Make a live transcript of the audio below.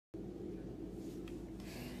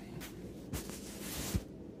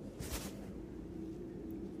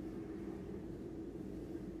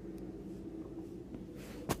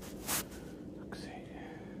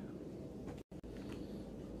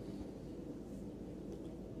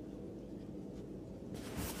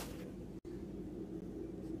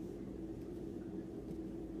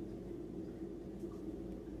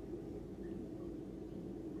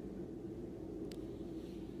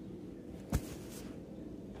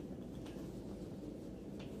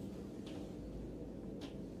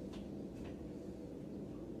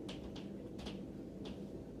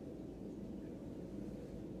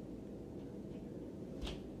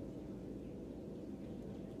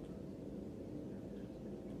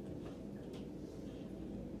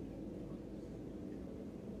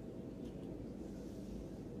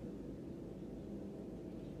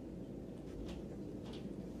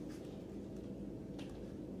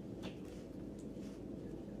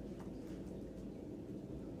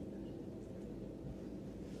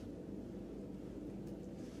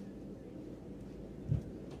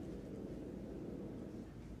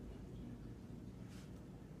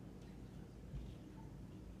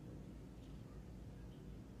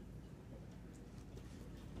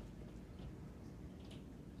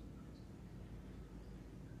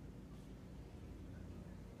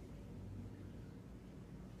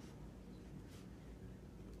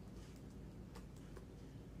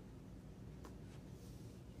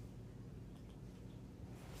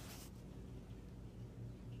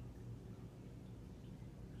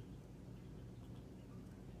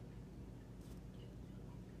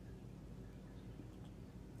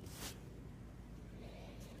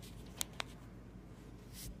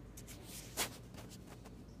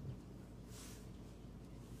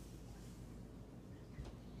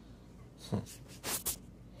I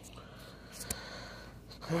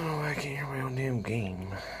don't know why I can't hear my own damn game.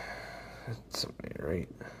 That's something right.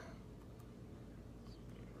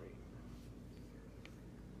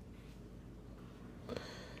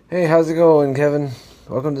 Hey, how's it going, Kevin?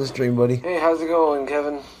 Welcome to the stream, buddy. Hey, how's it going,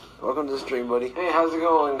 Kevin? Welcome to the stream, buddy. Hey, how's it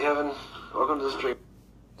going, Kevin? Welcome to the stream.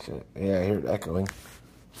 Shit. Yeah, I hear it echoing.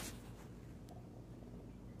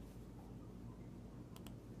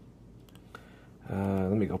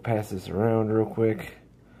 Let me go pass this around real quick.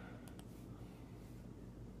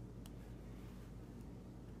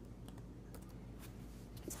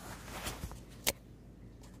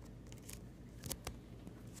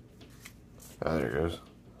 Oh, there it goes.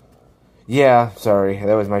 Yeah, sorry.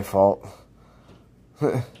 That was my fault.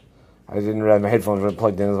 I didn't realize my headphones weren't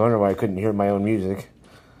plugged in. I was wondering why I couldn't hear my own music.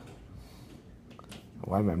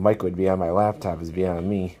 Why my mic would be on my laptop is beyond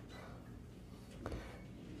me.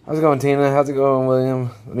 How's it going, Tina? How's it going, William?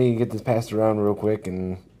 Let me get this passed around real quick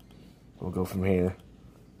and we'll go from here.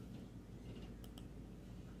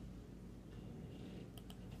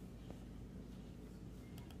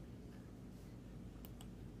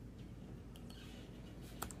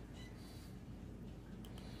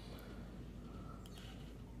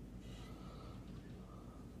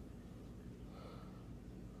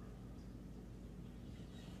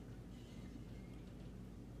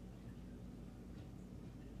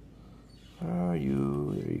 Where are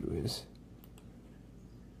you? There you is.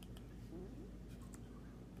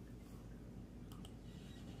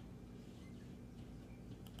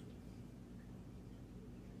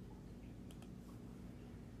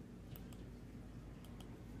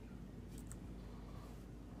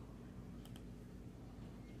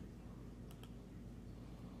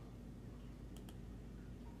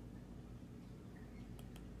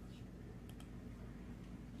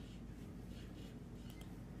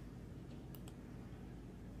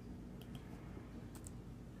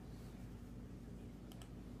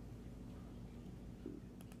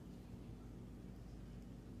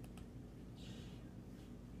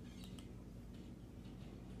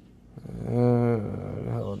 Where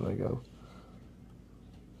the hell did I go?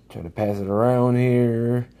 Trying to pass it around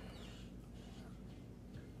here.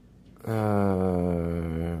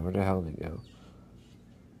 Where the hell did it go?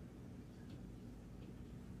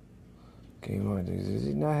 Game on. Does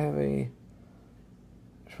he not have a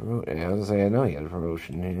promotion? Yeah, I was gonna say I know he had a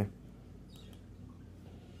promotion here.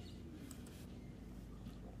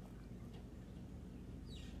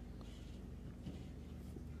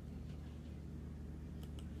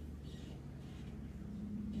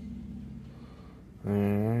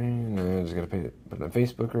 I'm just gonna put it on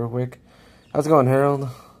Facebook real quick. How's it going, Harold?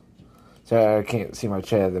 Sorry, I can't see my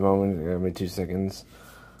chat at the moment. Give me 2 seconds.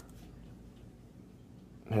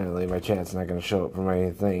 Apparently, my chat's not gonna show up for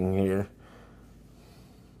my thing here.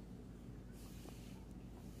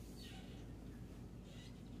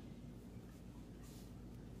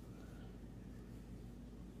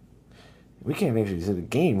 We can't actually see the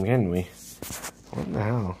game, can we? What the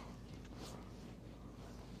hell?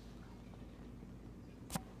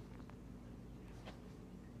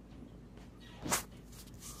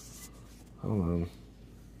 Hold on.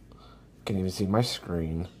 Can't even see my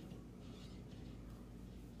screen.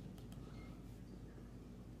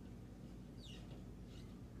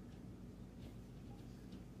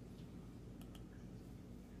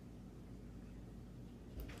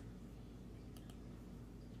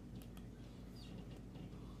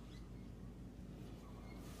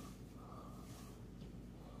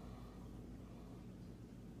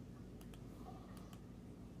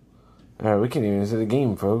 Alright, we can't even see the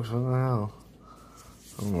game, folks. What the hell?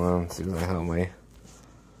 Hold on, let's see what the hell am I.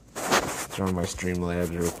 Throw my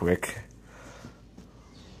Streamlabs real quick.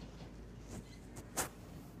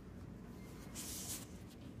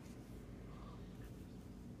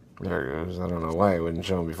 There it goes. I don't know why it wouldn't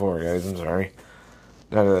show them before, guys. I'm sorry.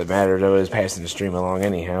 Not that it mattered. I was passing the stream along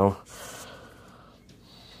anyhow.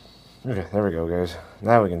 Okay, there we go, guys.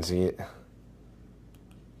 Now we can see it.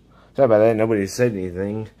 Sorry about that. Nobody said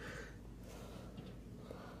anything.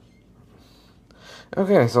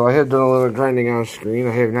 Okay, so I have done a little grinding on screen.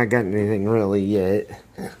 I have not gotten anything really yet.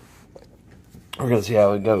 We're going to see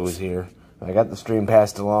how it goes here. I got the stream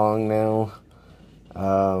passed along now.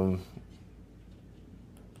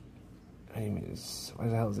 Anyways, what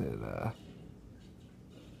the hell is it?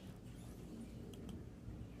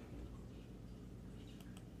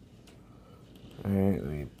 Alright, let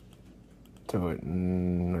me throw it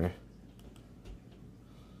in.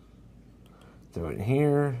 Throw it in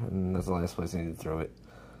here, and that's the last place I need to throw it.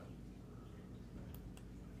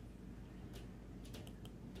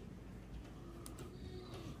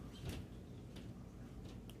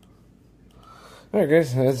 Alright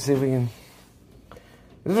guys, let's see if we can...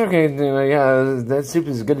 It's okay, yeah, that soup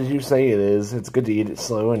is as good as you say it is. It's good to eat it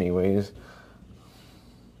slow anyways.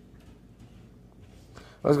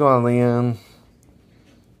 What's going on, Leon?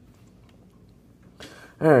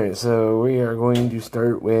 Alright, so we are going to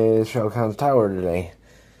start with Shao Kahn's Tower today.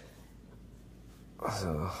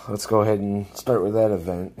 So, let's go ahead and start with that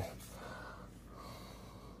event.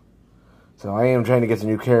 So, I am trying to get some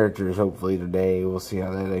new characters, hopefully, today. We'll see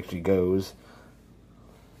how that actually goes.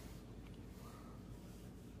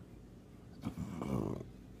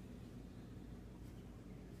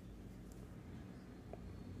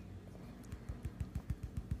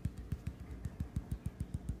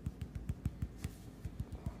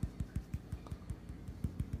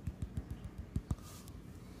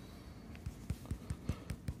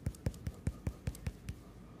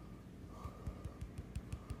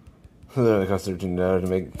 It costs $13 to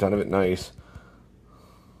make a ton of it nice.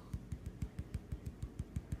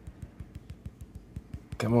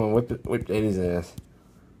 Come on, whip Eddie's ass.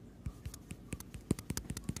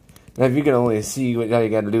 Now, if you can only see how you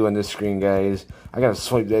got to do on this screen, guys, I gotta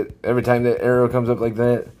swipe that every time that arrow comes up like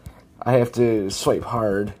that. I have to swipe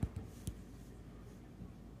hard.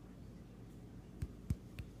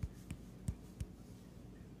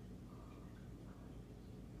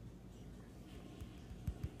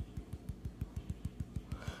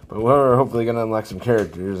 But we're hopefully going to unlock some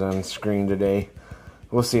characters on screen today.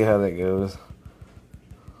 We'll see how that goes.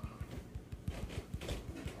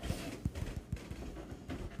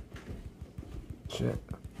 Shit.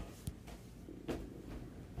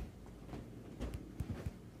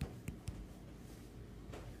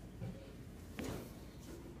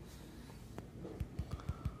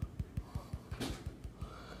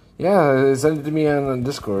 Yeah, send it to me on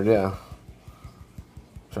Discord, yeah.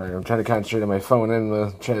 Sorry, I'm trying to concentrate on my phone and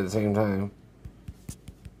the chat at the same time.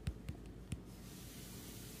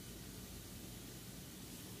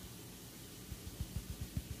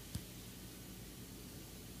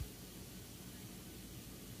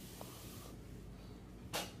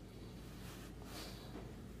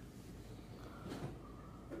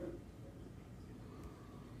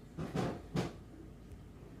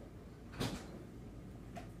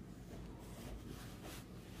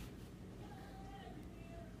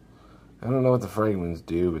 I don't know what the fragments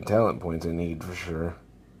do, but talent points I need for sure.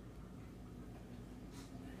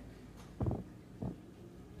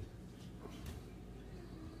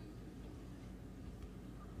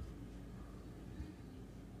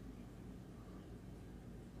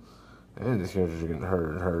 And these characters are getting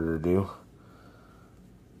harder and harder to do.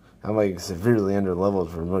 I'm like severely under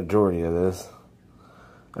leveled for the majority of this.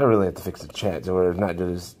 I really have to fix the chat so it's not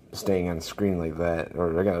just staying on screen like that,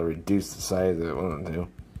 or I gotta reduce the size of it when I do.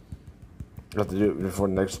 I have to do it before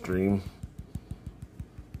the next stream.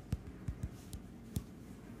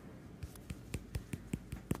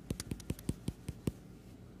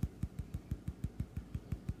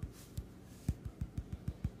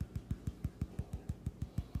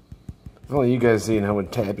 If only you guys seen how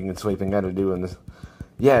much tapping and swiping I gotta do in this.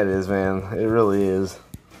 Yeah, it is, man. It really is.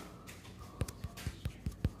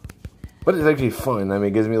 But it's actually fun. I mean,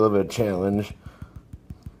 it gives me a little bit of challenge.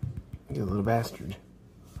 You little bastard.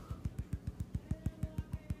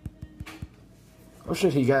 Oh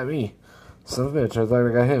shit, he got me. Son of a bitch, I thought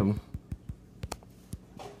I got him.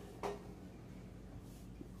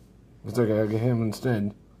 Looks like I gotta get him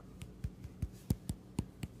instead.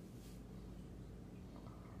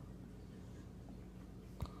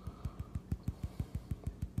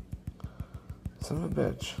 Son of a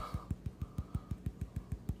bitch.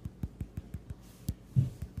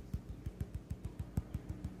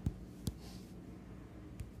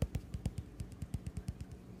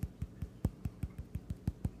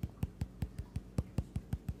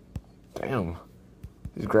 Damn.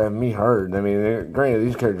 He's grabbing me hard. I mean, granted,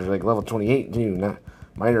 these characters are like level 28 too. Not,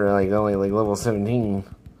 mine are like only like level 17.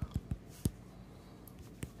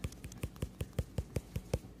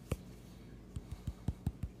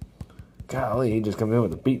 Golly, he just come in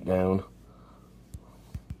with a beat down.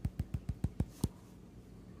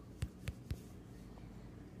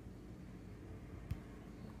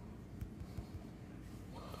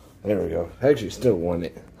 There we go. I actually still won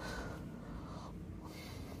it.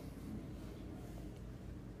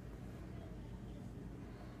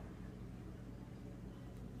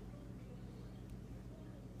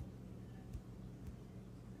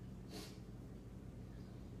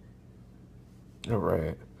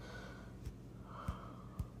 Alright.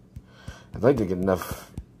 I'd like to get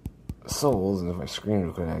enough souls, and if my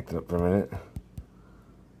screen could act up for a minute.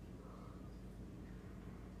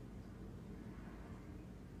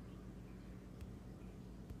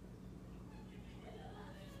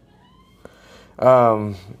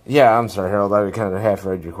 Yeah, I'm sorry, Harold. I kind of half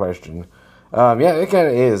read your question. Yeah, it kind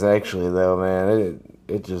of is actually, though, man.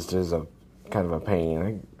 It just is a kind of a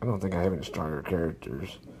pain. I don't think I have any stronger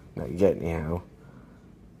characters, not yet, anyhow.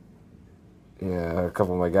 Yeah, a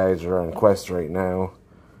couple of my guys are on quests right now.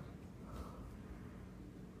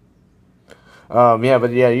 Yeah,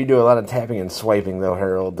 but yeah, you do a lot of tapping and swiping, though,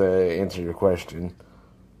 Harold, to answer your question.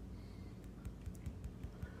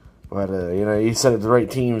 But, you know, you set up the right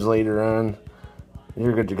teams later on.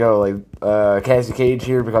 You're good to go. Like, Cassie Cage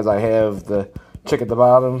here because I have the chick at the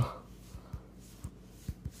bottom.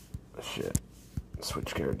 Shit.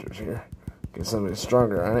 Switch characters here. Get somebody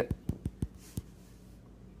stronger on it.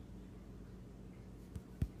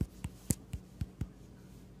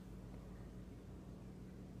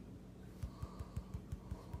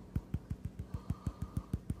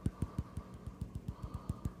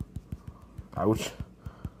 Ouch.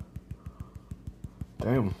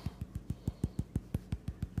 Damn.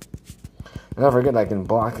 And I forget I can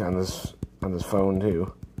block on this phone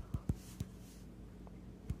too.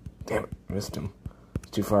 Damn it, missed him.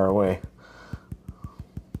 It's too far away.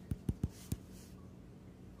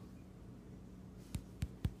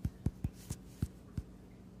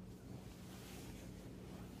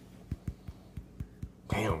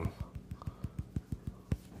 Damn.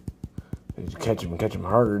 Did you catch him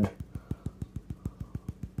hard.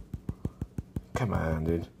 Come on,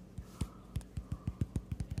 dude.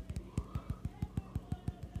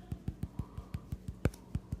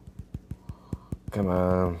 Come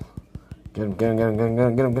on. Get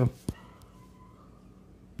him.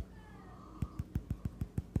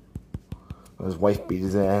 His wife beat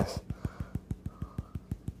his ass.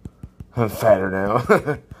 I'm fatter now.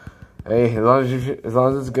 Hey, as long as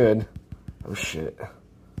it's good. Oh shit.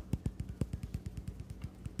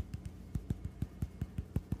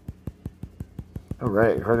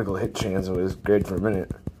 Alright, critical hit chance was good for a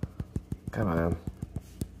minute. Come on.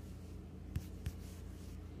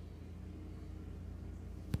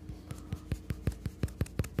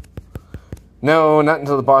 No, not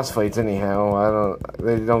until the boss fights anyhow.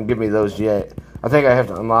 They don't give me those yet. I think I have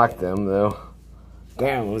to unlock them though.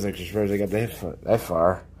 Damn, I was actually surprised I got that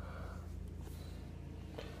far.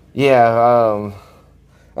 Yeah,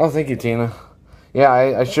 oh thank you, Tina. Yeah,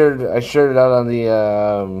 I shared it out on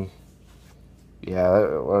the yeah,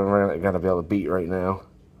 we're not gonna be able to beat right now.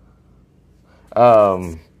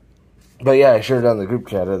 But yeah, I shared it on the group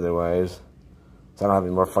chat otherwise. So I don't have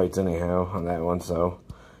any more fights anyhow on that one, so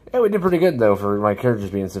yeah, we did pretty good though for my characters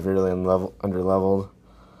being severely underleveled.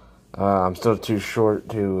 I'm still too short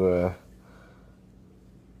to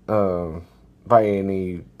buy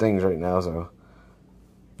any things right now, so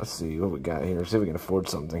let's see what we got here. See if we can afford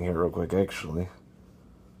something here real quick, actually.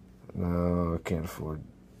 No, I can't afford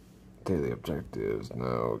daily objectives.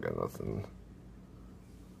 No, got nothing.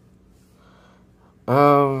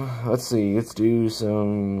 Let's see. Let's do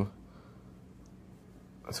some.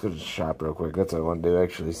 Let's go to the shop real quick. That's what I want to do,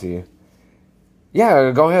 actually. See.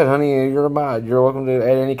 Yeah, go ahead, honey. You're a mod. You're welcome to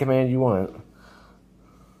add any command you want. Of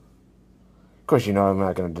course, you know I'm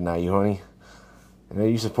not going to deny you, honey. You know,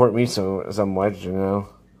 you support me so much, you know.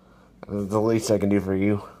 The least I can do for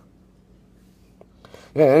you.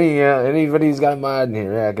 Yeah, anybody who's got a mod in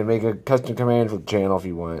here, yeah, I can make a custom command for the channel if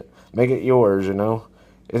you want. Make it yours, you know.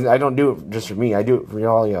 I don't do it just for me. I do it for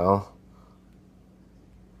all y'all.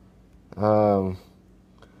 I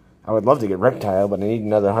would love to get Reptile, but I need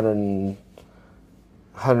another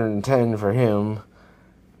 110 for him.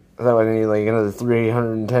 That would need like another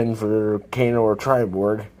 310 for Kano or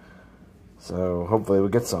Triborg. So hopefully we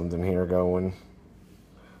get something here going.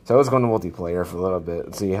 So let's go into multiplayer for a little bit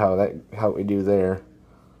and see how we do there.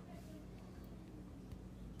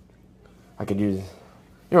 I could use.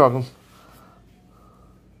 You're welcome.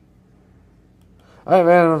 Alright,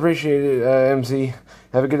 man, I appreciate it, MC.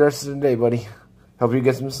 Have a good rest of the day, buddy. Hope you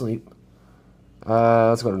get some sleep.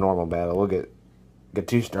 Let's go to normal battle. We'll get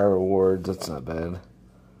 2-star rewards. That's not bad.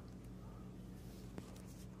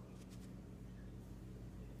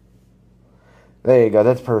 There you go.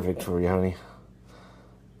 That's perfect for you, honey.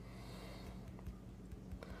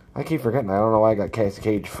 I keep forgetting. I don't know why I got Cassie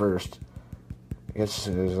Cage first. I guess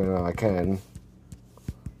you know, I can.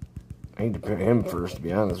 I need to put him first, to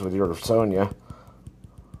be honest with you, or Sonya.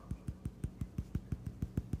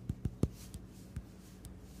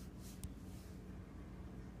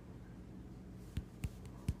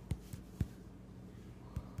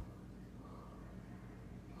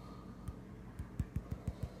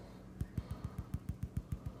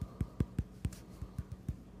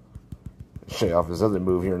 Show you off his other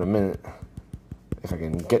move here in a minute, if I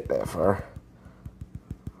can get that far.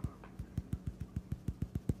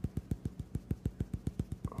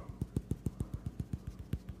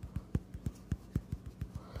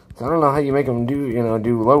 So I don't know how you make them do, you know,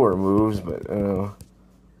 do lower moves, but, damn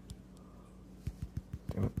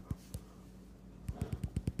it.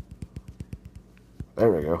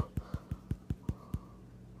 There we go.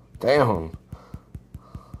 Damn.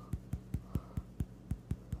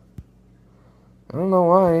 I don't know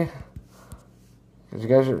why. Because you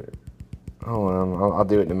guys are... Hold on, I'll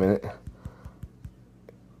do it in a minute.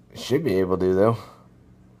 Should be able to, though.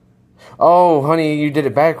 Oh, honey, you did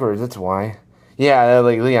it backwards. That's why. Yeah,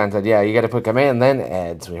 like Leon said, yeah, you got to put command, then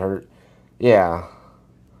add, sweetheart. Yeah.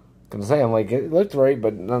 Gonna say, I'm like, it looked right,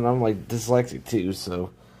 but I'm like dyslexic too, so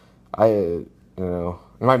you know,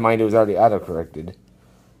 in my mind it was already auto-corrected.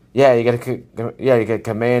 Yeah, you got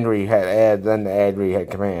command where you had add, then add where you had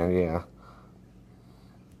command, yeah.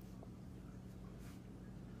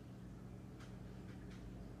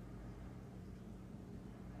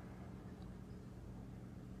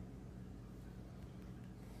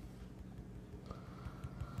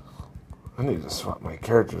 I need to swap my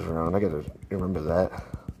characters around. I gotta remember that.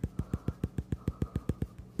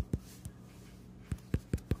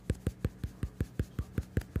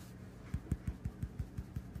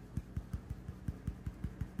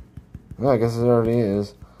 Well, I guess it already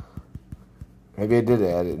is. Maybe I did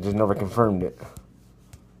add it, just never confirmed it.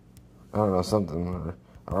 I don't know, something.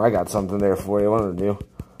 Or I got something there for you, one of the two.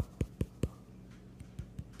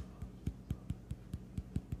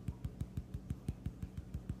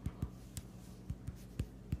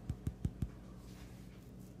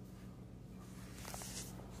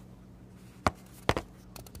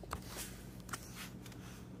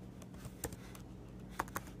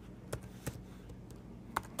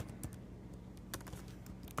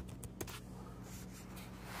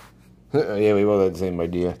 Yeah, we both had the same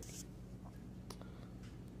idea.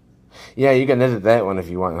 Yeah, you can edit that one if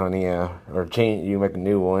you want, honey, yeah. Or change, you make a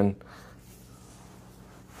new one.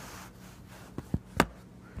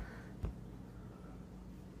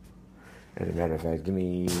 As a matter of fact, give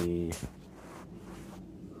me...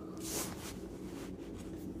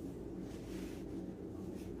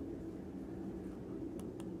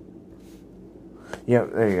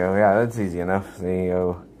 Yep, there you go. Yeah, that's easy enough. There you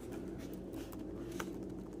go.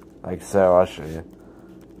 Like so, I'll show you.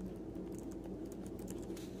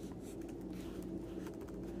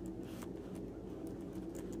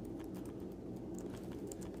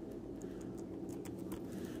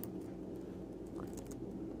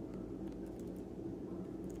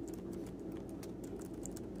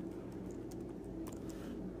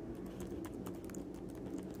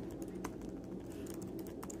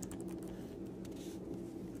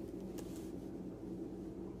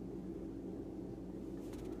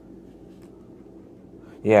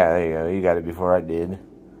 Yeah, there you go. You got it before I did.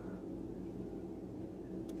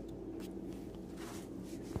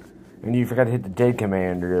 And you forgot to hit the dead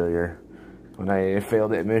command earlier when I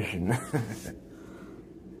failed that mission.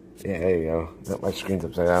 Yeah, there you go. Nope, my screen's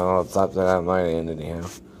upside down. Oh, it's upside down on my end anyhow.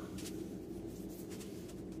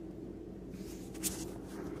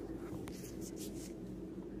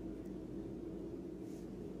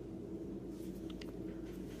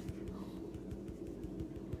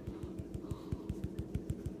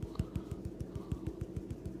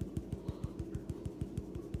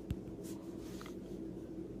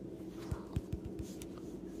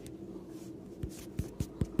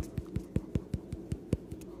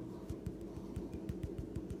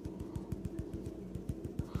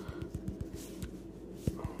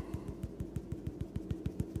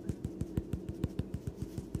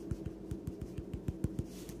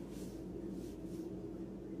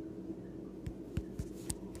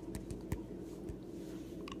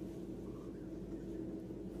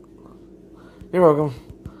 You're welcome.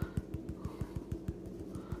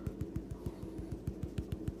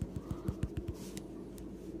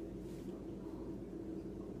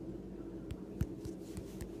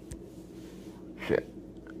 Shit.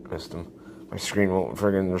 Missed him. My screen won't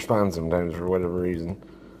friggin' respond sometimes for whatever reason.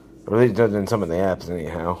 Or at least it does in some of the apps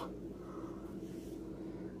anyhow.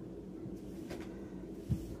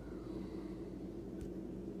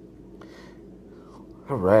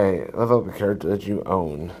 Alright, level up a character that you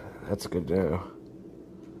own. That's good to know.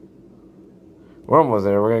 We're almost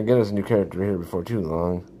there. We're going to get us a new character here before too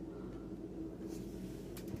long.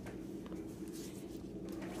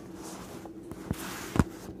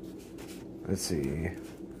 Let's see.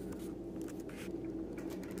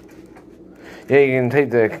 Yeah, you can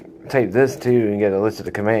take this too and get a list of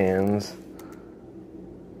the commands.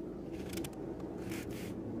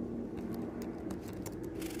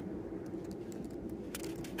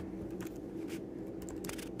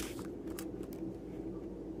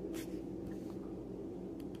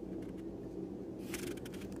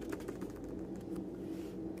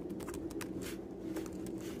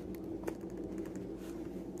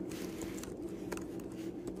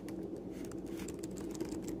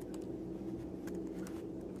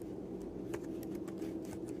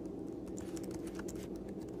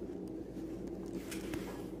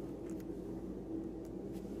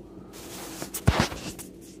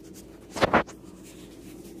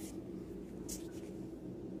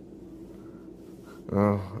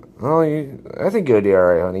 Oh, I think you'll do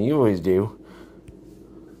alright, honey. You always do.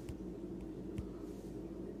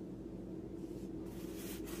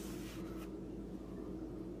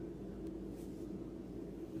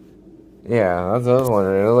 Yeah, that's what I was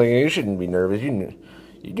wondering. I was like, you shouldn't be nervous. You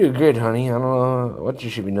do good, honey. I don't know what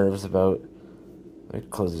you should be nervous about. Let me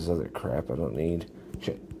close this other crap I don't need.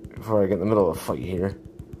 Shit, before I get in the middle of a fight here.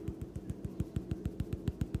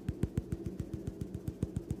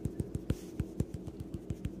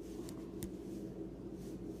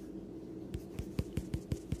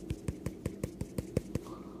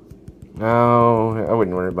 No, I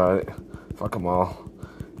wouldn't worry about it. Fuck them all.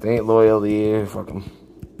 If they ain't loyal to you, fuck them.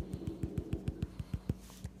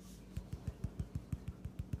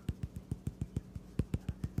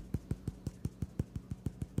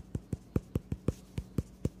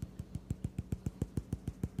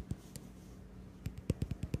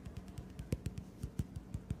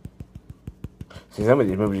 See, some of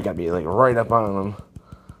these movies you gotta be like right up on them.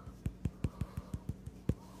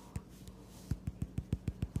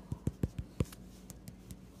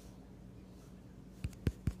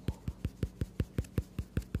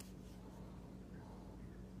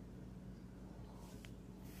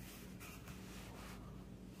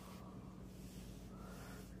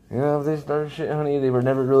 You know, if they start shit, honey, they were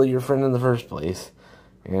never really your friend in the first place.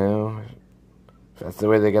 You know, that's the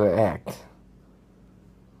way they gotta act.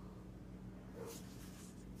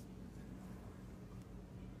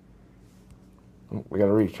 We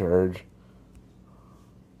gotta recharge.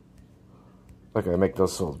 I gotta make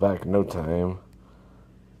those souls back in no time.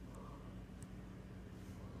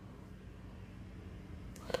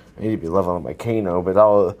 I need to be leveling up my Kano, but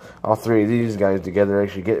all three of these guys together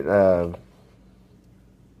actually get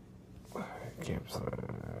campsite.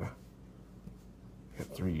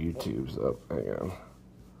 Got 3 YouTubes up. Hang on.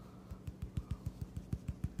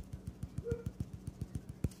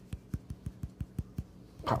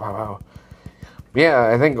 Pow, pow, pow.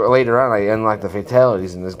 Yeah, I think later on I unlock the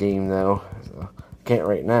fatalities in this game, though. So, can't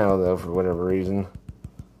right now, though, for whatever reason.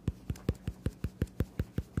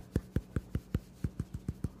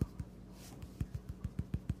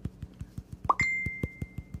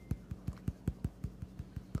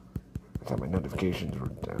 I thought my notifications were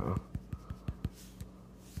down.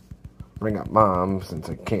 Bring up Mom, since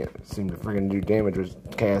I can't seem to friggin' do damage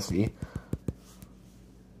with Cassie.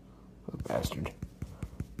 What a bastard.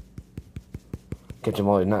 Catch him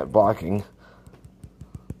while he's not blocking.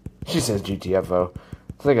 She says GTFO.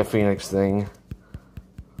 It's like a Phoenix thing.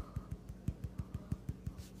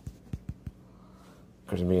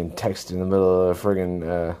 Because I'm being texted in the middle of a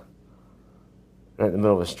friggin' right in the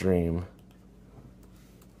middle of a stream.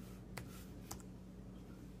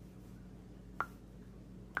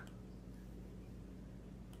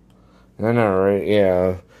 I know, right?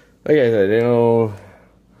 Yeah. Like I said, you know...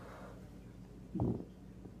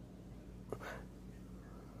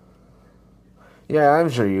 Yeah, I'm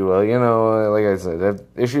sure you will. You know, like I said,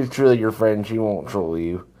 if she's truly your friend, she won't troll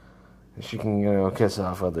you. She can, you know, kiss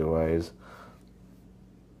off otherwise.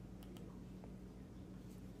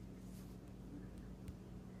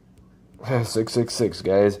 Yeah, 666,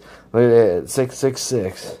 guys. Look at that,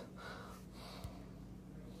 666.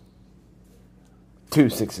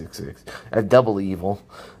 2666. A double evil.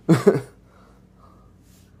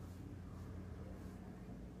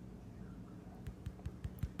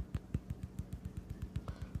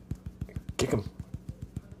 Kick him.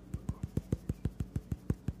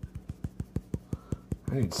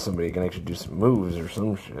 I need somebody who can actually do some moves or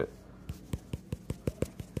some shit.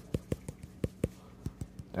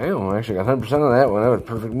 Damn, I actually got 100% of that one. That was a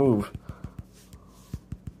perfect move.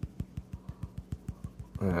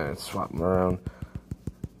 Alright, swap them around.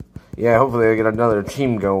 Yeah, hopefully I get another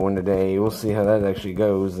team going today. We'll see how that actually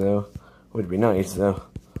goes, though. Would be nice, though.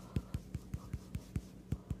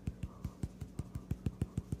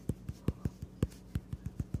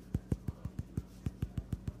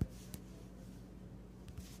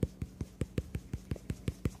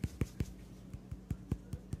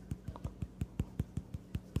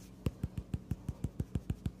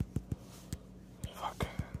 Fuck.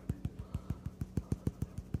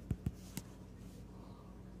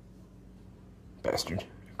 Bastard.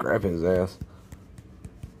 Grab his ass.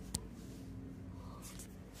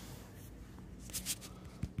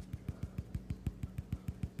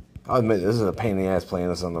 I'll admit, this is a pain in the ass playing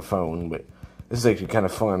this on the phone, but this is actually kind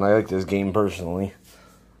of fun. I like this game personally.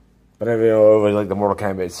 But I always like the Mortal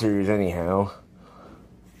Kombat series anyhow.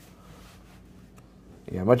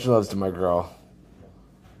 Yeah, much love to my girl.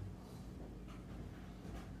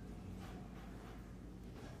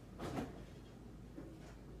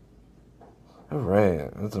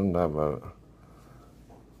 Alright, that's what I'm talking about.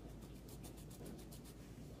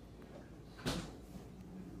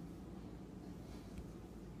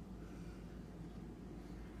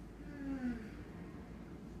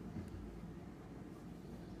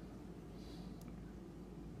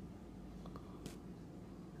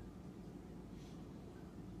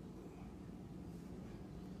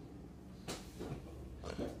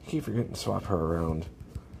 keep forgetting to swap her around.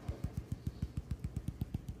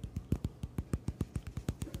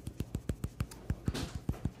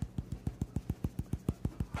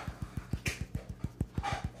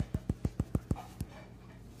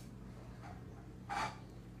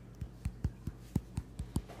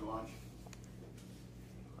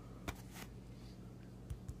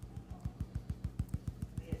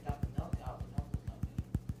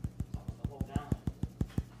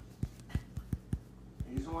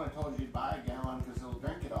 I told you to buy a gallon because he'll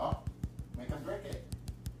drink it all. Make him drink it.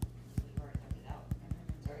 We've already took it out.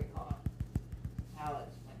 It's already caught.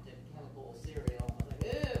 Alex went to have a bowl of cereal. I was like, ew,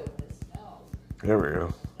 it smells. There we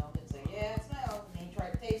go. It's like, yeah, it smells. And he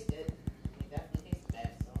tried to taste it. And it definitely tasted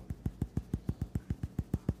bad, so.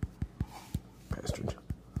 Bastard.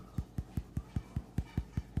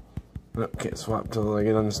 Nope, can't swap till I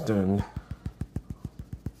get unstunned.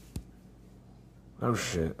 Oh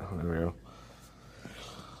shit. There we go.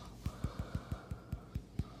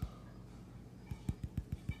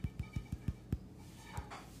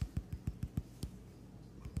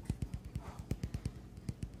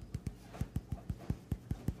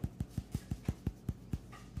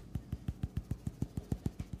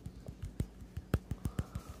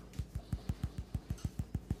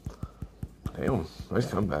 Damn, nice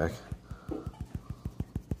comeback.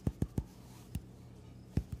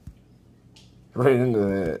 Right into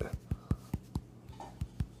that.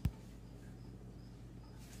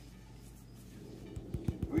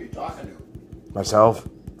 Who are you talking to? Myself?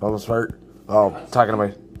 Almost part? Oh, talking to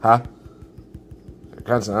my... Huh?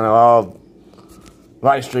 Constant, I know, I'll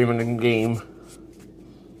live streaming the game.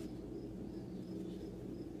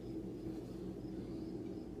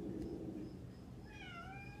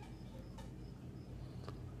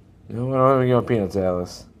 You know what? I'm gonna give peanuts,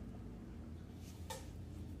 Alice.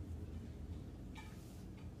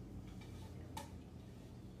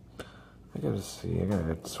 I gotta see. I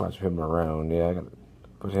gotta swatch him around. Yeah, I gotta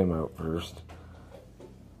put him out first.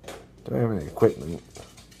 Do I have any equipment?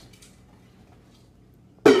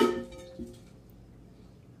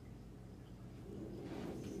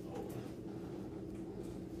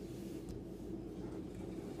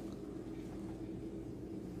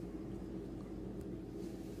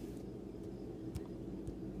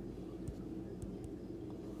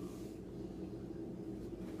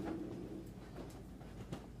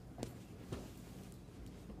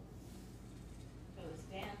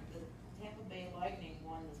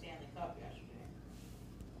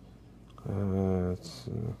 Let's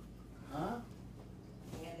see. Huh?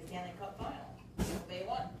 We had the Stanley Cup final. Tampa Bay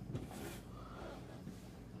won.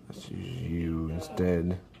 Let's use you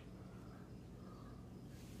instead.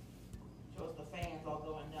 Shows the fans all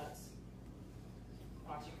going nuts.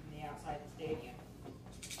 Watching from the outside the stadium.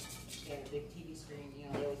 They had a big TV screen, you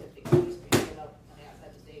know, they always have big TV screens set up on the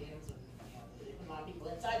outside the stadiums. And, you know, they put a lot of people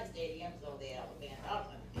inside the stadium, so they have a band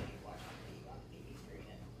outside the stadium watching on the TV screen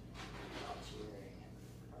and all cheering and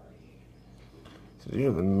partying. So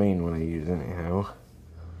you're the main one I use anyhow.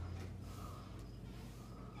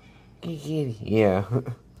 Yeah.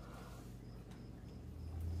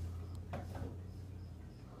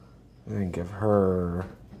 And then give her...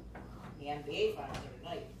 The NBA finals are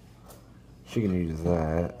tonight. She can use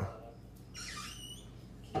that.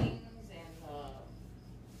 Kings and can't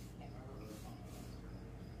remember who the one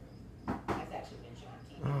was. That's actually been shown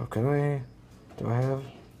on TV. Oh, can I? Do I have?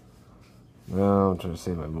 No, I'm trying to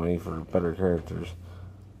save my money for better characters.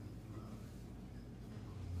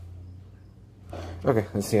 Okay,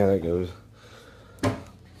 let's see how that goes.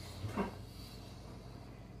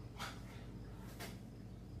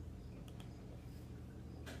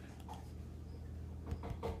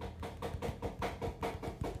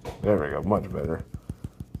 There we go, much better.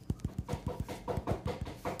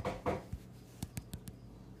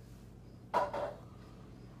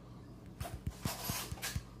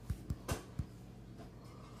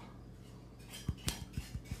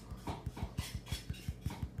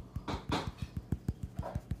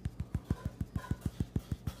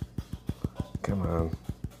 Come on.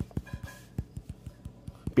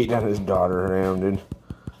 Beat down his daughter around, dude.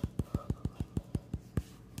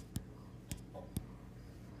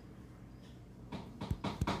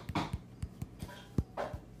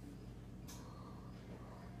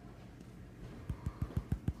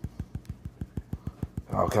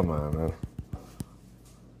 Oh, come on, man.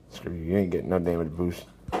 Screw you. You ain't getting no damage boost.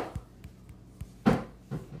 It's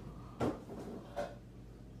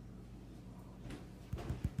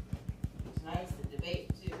nice, the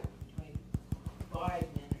debate, too, between Biden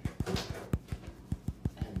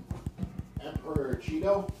and Emperor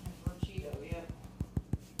Cheeto. Emperor Cheeto, yeah.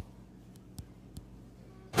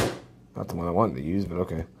 Not the one I wanted to use, but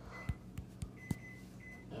okay.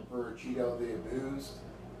 Cheeto the abused.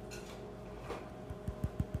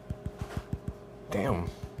 Damn.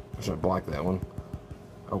 I should have blocked that one.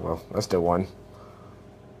 Oh well, I still won.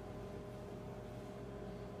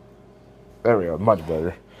 There we go, much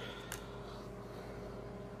better.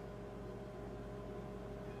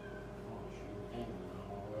 Oh shoot, hang on,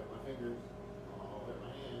 all wet my fingers, all wet my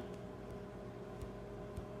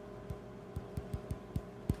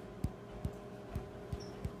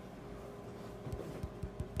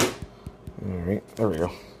hand. Alright, there we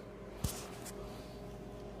go.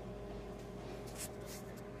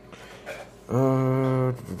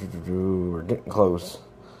 We're getting close.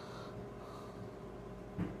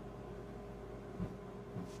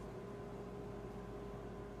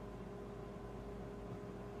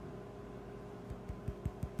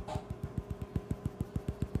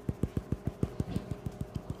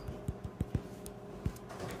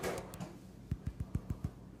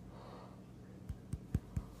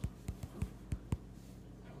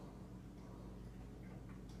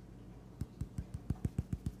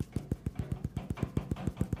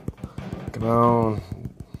 Come on.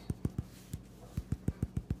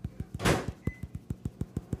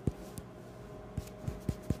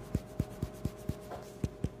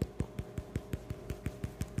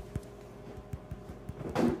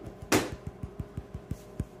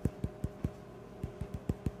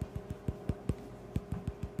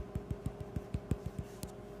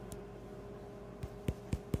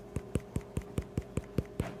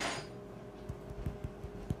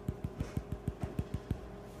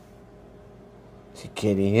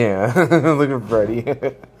 Kitty, yeah. Look at Freddy.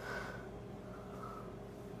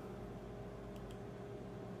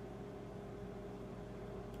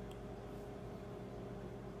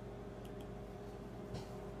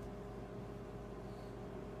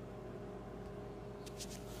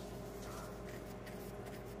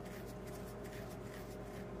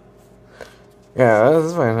 Yeah,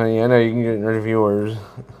 that's fine, honey. I know you can get rid of yours.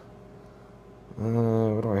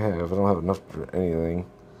 What do I have? I don't have enough for anything.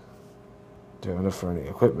 Do I have enough for any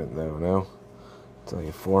equipment, though? No? It's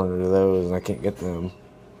only 400 of those, and I can't get them.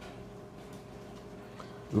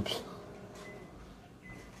 Oops.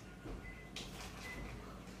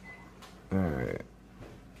 Alright.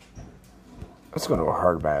 Let's go into a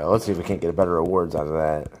hard battle. Let's see if we can't get better rewards out of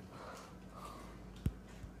that.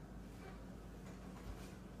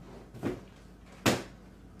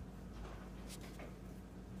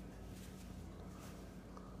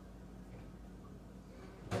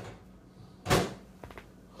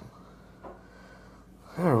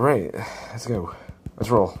 Alright, let's go. Let's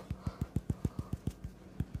roll.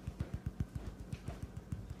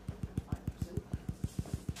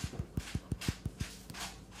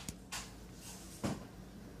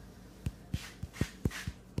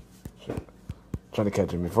 Try to catch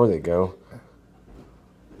them before they go.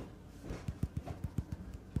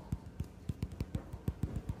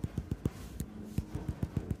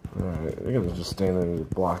 Alright, they're gonna just stand there and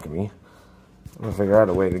block me. I'm gonna figure out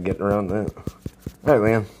a way to get around that. Alright,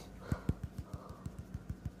 Liam.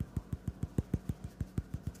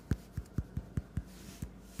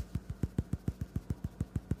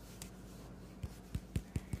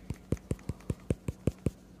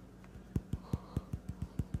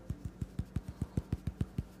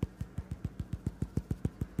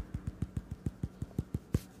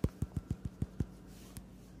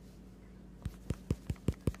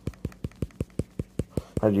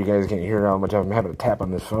 You guys can't hear how much I'm having to tap on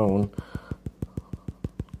this phone.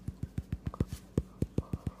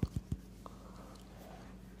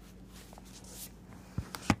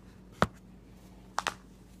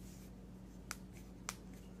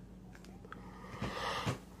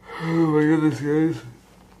 Oh my goodness, guys.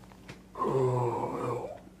 Oh,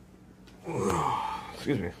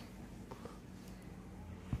 excuse me.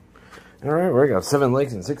 Alright, we got 7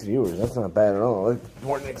 likes and 6 viewers. That's not bad at all. That's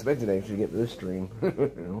more than expected to actually get this stream.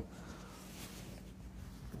 You know?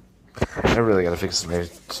 I really gotta fix my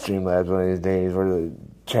Streamlabs one of these days where the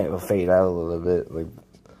chat will fade out a little bit, like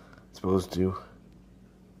it's supposed to.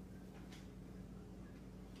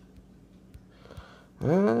 A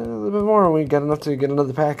little bit more, we got enough to get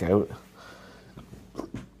another pack out.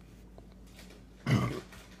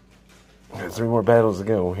 Got 3 more battles to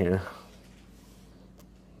go here.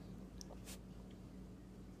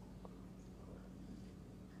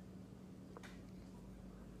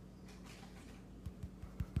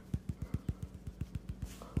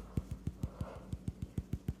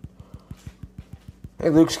 Hey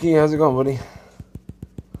Luke Ski, how's it going, buddy?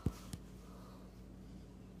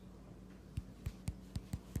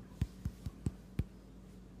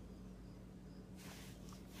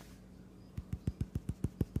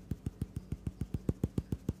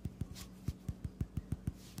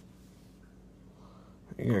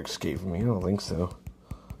 You can escape from me. I don't think so.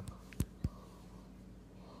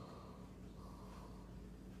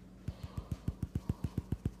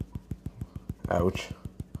 Ouch.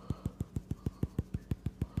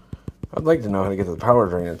 I'd like to know how to get to the power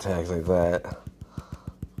drain attacks like that.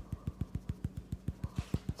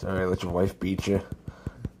 It's alright, let your wife beat you.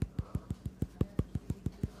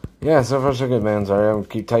 Yeah, so far so good, man. Sorry, I'm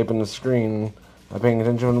keep typing the screen, not paying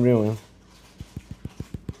attention to what I'm doing.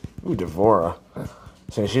 Ooh, Devora.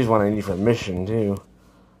 So she's one I need for a mission, too.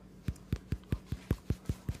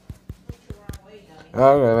 Okay,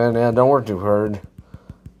 man, yeah, don't work too hard.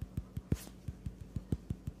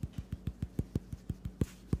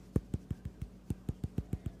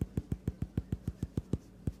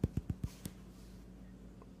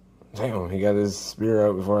 Damn, he got his spear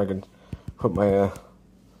out before I could put my,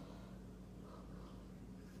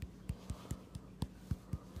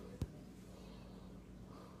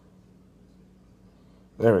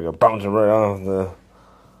 There we go, bouncing right off the...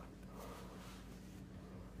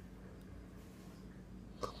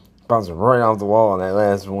 Bouncing right off the wall on that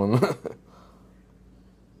last one.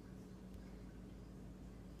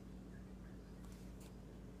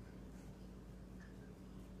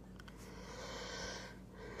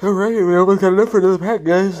 Alright, we almost got enough for another pack,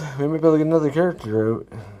 guys. We might be able to get another character out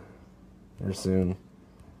here soon.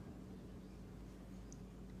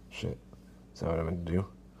 Shit. Is that what I meant to do?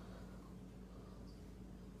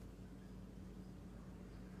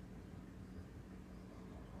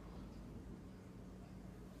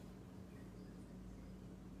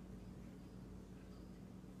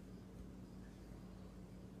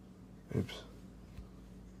 Oops.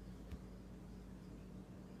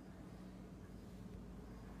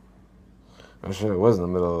 Oh shit, it was in the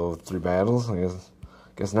middle of 3 battles. I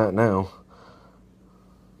guess not now.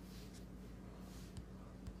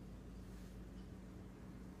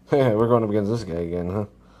 Yeah, we're going up against this guy again, huh?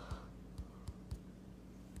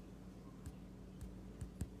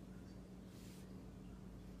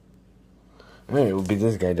 Alright, we'll beat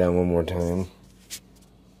this guy down one more time.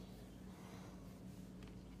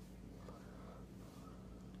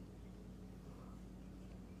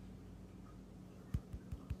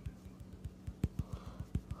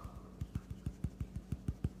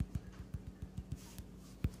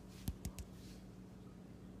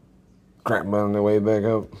 Crap on the way back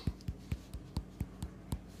up.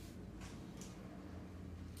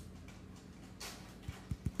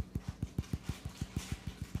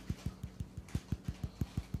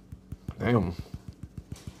 Damn.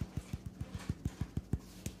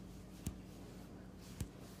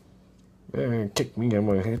 Yeah, kick me, I'm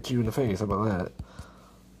gonna hit you in the face. How about that?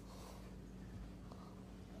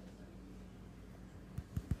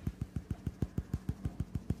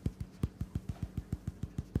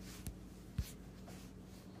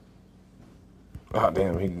 Oh,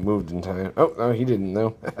 damn, he moved in time. Oh, no, he didn't,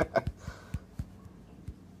 though.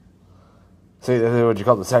 See, that's what you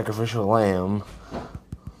call the sacrificial lamb.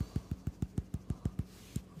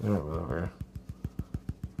 Over.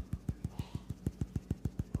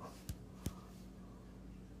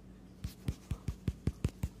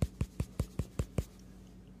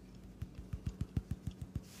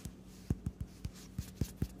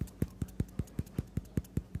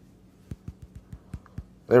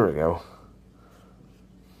 There we go.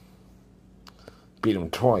 Beat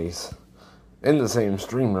him twice. In the same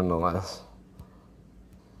stream, nonetheless.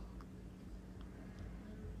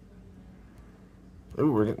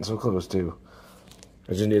 Ooh, we're getting so close, too.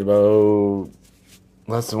 I just need about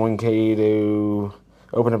less than 1K to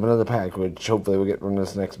open up another pack, which hopefully we'll get from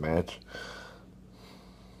this next match.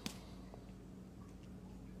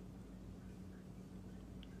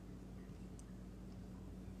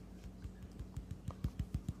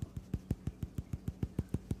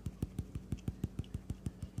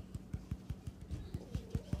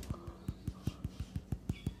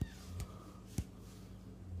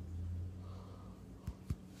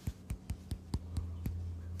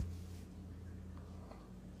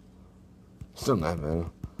 Still not, man.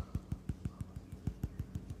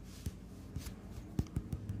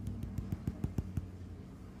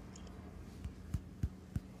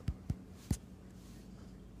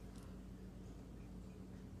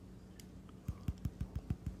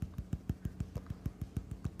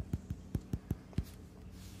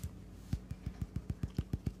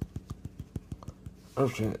 Oh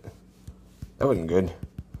shit. That wasn't good.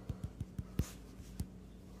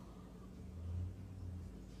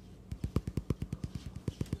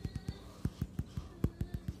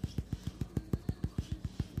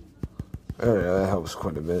 Oh yeah, that helps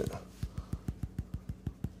quite a bit.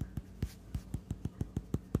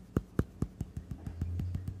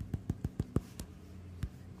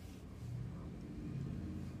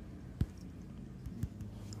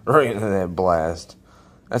 Right into that blast.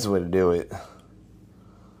 That's the way to do it.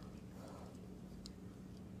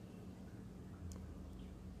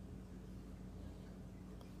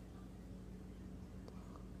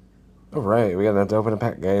 Alright, we got to open a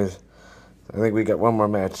pack, guys. I think we got one more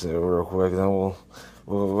match though, real quick, then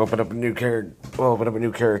we'll open up a new character. We'll open up a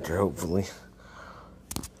new character, hopefully.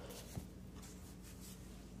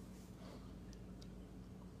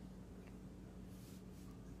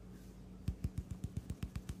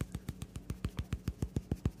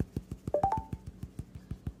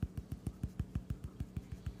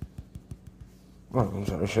 Oh, I'm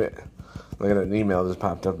sorry, shit. Look at an email just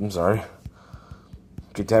popped up, I'm sorry.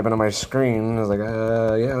 Keep tapping on my screen. I was like,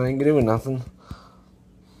 yeah, I ain't doing nothing.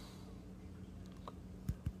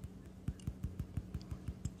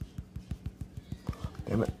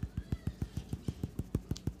 Damn it.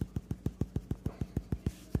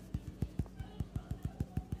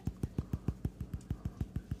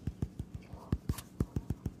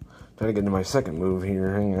 Try to get into my second move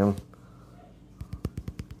here. Hang on.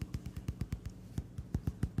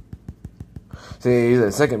 See,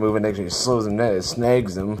 the second move and actually slows him down. It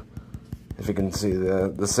snags him. If you can see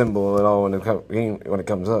the symbol at all when it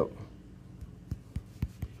comes up.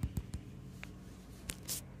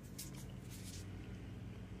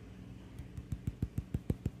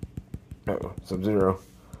 Uh-oh, Sub-Zero.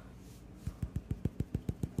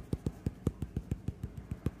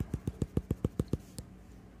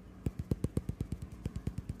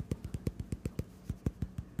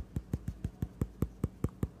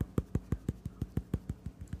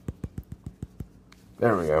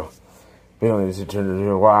 There we go. We don't need to turn it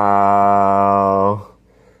into wow.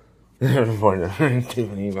 Right.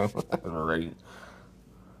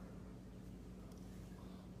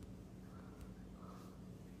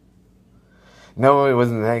 No, it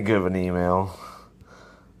wasn't that good of an email.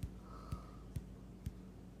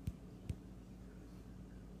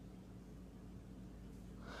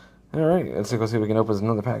 Alright, let's go see if we can open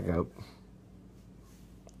another pack up.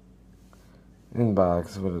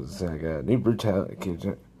 Inbox, what does it say I got? New brutality.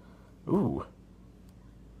 Ooh.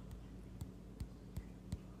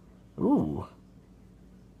 Ooh.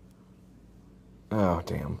 Oh,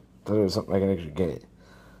 damn. Thought it was something I can actually get.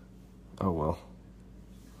 Oh, well.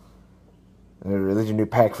 There's a new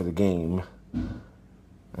pack for the game.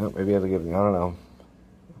 Oh, maybe I'll give it, I don't know.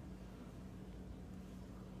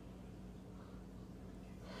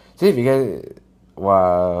 See if you guys...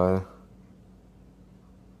 Wow.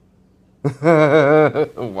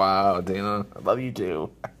 Wow, Dana. I love you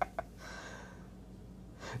too.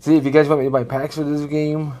 See, if you guys want me to buy packs for this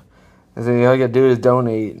game, all you gotta do is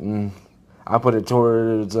donate, and I'll put it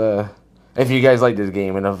towards, if you guys like this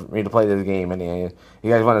game enough for me to play this game, and you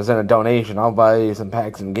guys want to send a donation, I'll buy some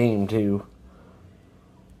packs in game too.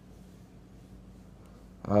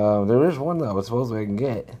 There is one that I suppose I can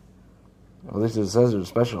get. At least it says there's a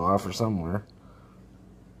special offer somewhere.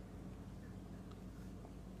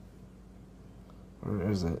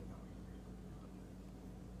 Where is it?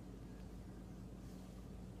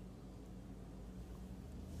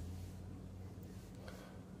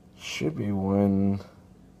 Should be one.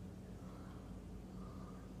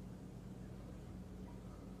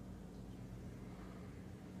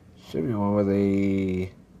 Should be one with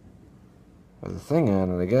a thing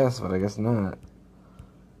on it, I guess, but I guess not.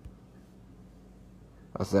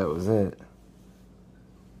 I thought that was it.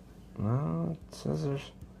 No, it says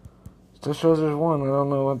there's. Still shows there's one. I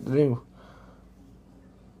don't know what to do.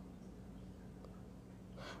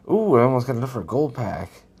 Ooh, I almost got enough for a gold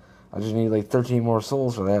pack. I just need like 13 more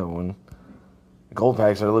souls for that one. Gold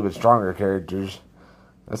packs are a little bit stronger characters.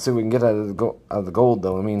 Let's see what we can get out of the gold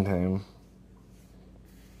though in the meantime.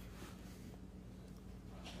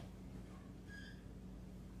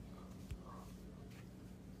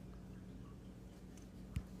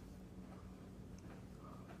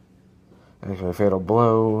 Actually, Fatal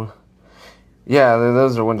Blow. Yeah,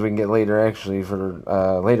 those are ones we can get later, actually,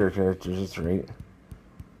 for later characters. That's right.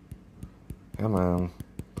 Come on.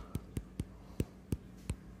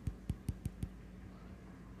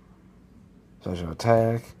 Special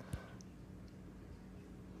attack.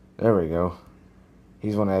 There we go.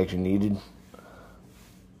 He's one I actually needed.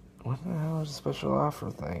 What the hell is a special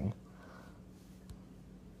offer thing?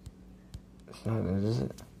 It's not it, is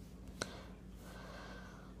it?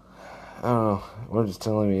 I don't know. We're just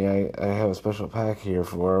telling me I have a special pack here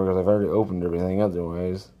for her because I've already opened everything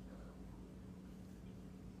otherwise.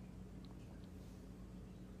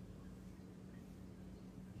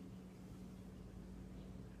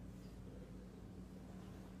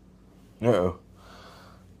 Uh-oh.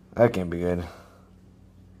 That can't be good.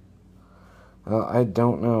 Well, I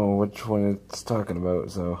don't know which one it's talking about,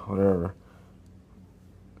 so whatever.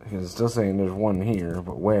 Because it's still saying there's one here,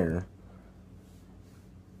 but where?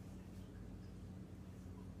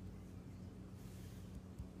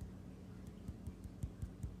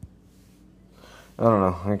 I don't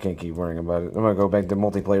know. I can't keep worrying about it. I'm gonna go back to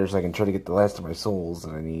multiplayer so I can try to get the last of my souls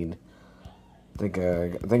that I need. I think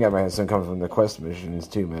I might have some coming from the quest missions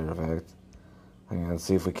too, matter of fact. Hang on, let's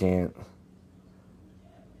see if we can't.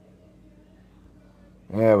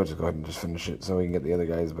 Yeah, we'll just go ahead and just finish it so we can get the other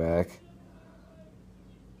guys back.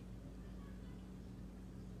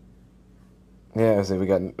 Yeah, see, we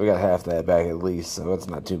got half that back at least, so that's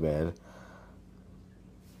not too bad.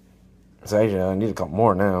 So actually, I need a couple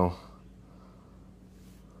more now.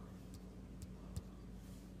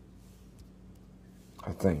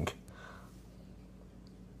 I think.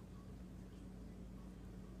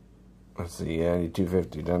 Let's see, yeah, I need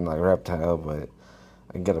 250 done like reptile, but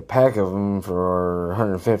I can get a pack of them for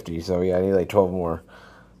 150, so yeah, I need like 12 more.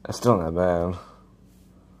 That's still not bad.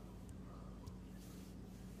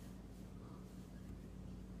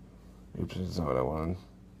 Oops, that's not what I wanted.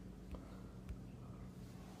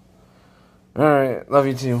 Alright, love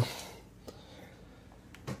you too.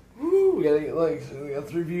 Woo, we gotta get likes. We got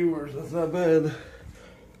 3 viewers, that's not bad.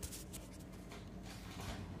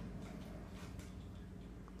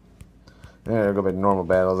 Alright, I'll go back to normal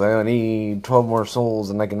battles. I only need 12 more souls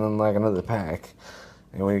and I can unlock another pack.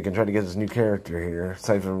 And we can try to get this new character here,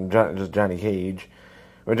 aside from just Johnny Cage.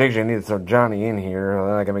 Which actually I need to throw Johnny in here, and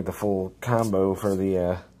then I can make the full combo for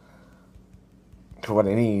the, for what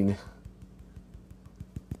I need.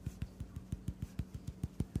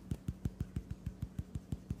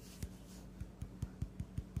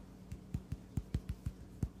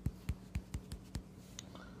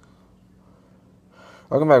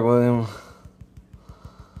 Welcome back, William.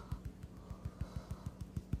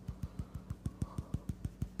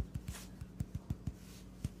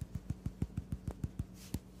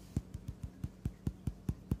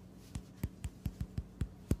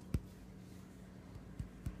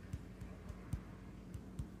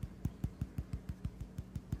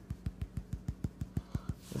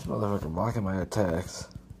 This motherfucker blocking my attacks.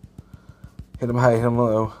 Hit him high, hit him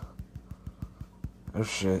low. Oh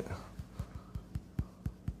shit.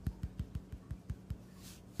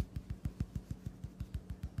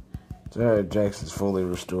 Alright, Jackson's fully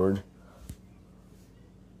restored.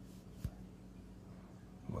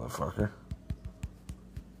 Motherfucker.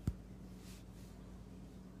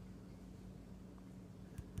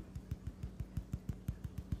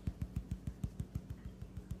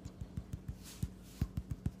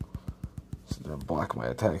 So they'll block my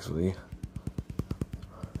attacks with you.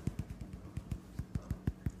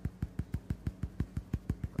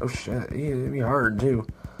 Oh shit, he hit me hard too.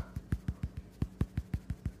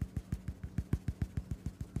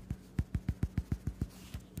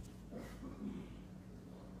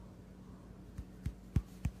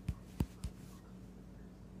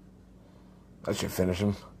 I should finish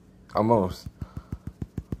him. Almost.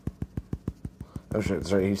 Oh shit,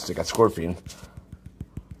 sorry, he's still got Scorpion.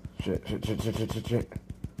 Shit.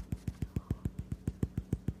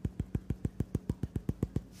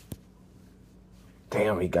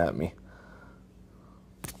 Damn, he got me.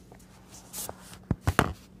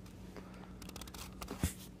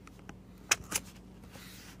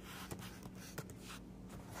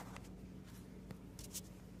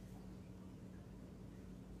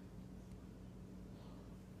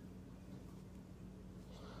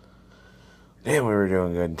 Damn, we were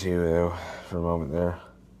doing good too, though, for a moment there.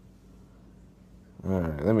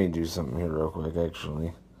 Alright, let me do something here real quick,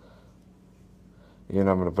 actually. You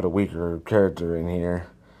know, I'm going to put a weaker character in here.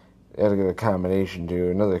 Gotta get a combination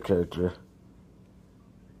to another character.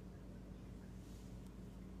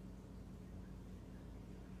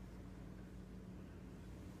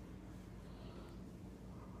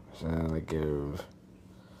 So then I give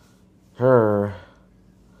her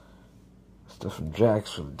stuff from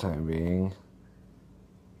Jax for the time being.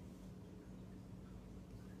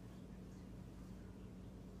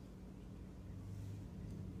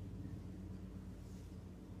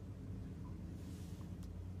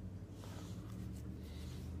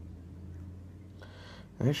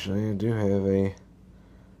 Actually, I do have a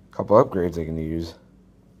couple upgrades I can use.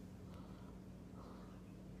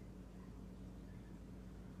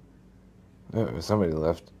 Oh, somebody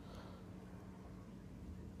left.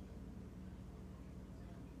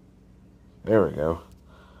 There we go.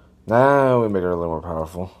 Now we make her a little more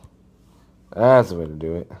powerful. That's the way to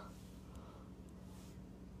do it.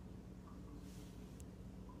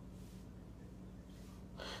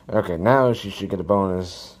 Okay, now she should get a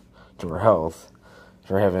bonus to her health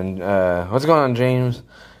for having, what's going on, James?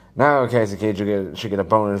 Now Cassie Cage should get a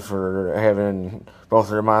bonus for having both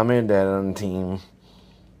her mom and dad on the team.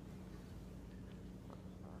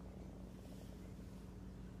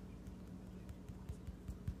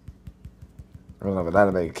 I don't know if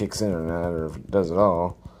that make kicks in or not, or if it does at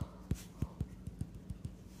all.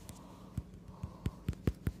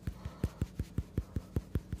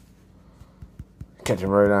 Catch him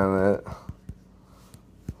right on that.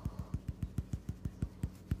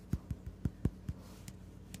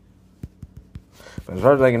 But as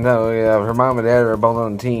far as I can tell, yeah, if her mom and dad are both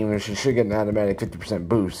on the team, she should get an automatic 50%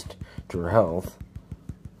 boost to her health.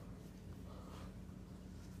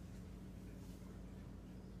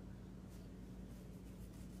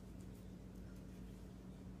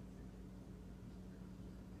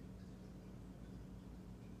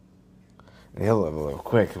 He'll level up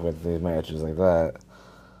quick with these matches like that.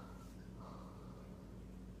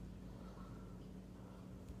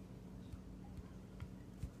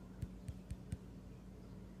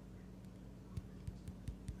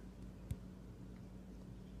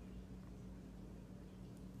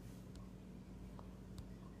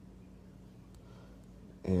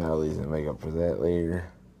 Yeah, I'll leave make up for that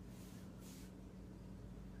later.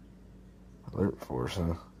 Alert Force,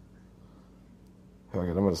 huh? Hell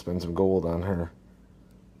yeah, I'm gonna spend some gold on her.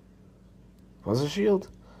 Was a shield?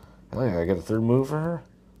 Hell yeah, I get a third move for her?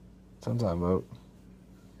 Sounds I'm out.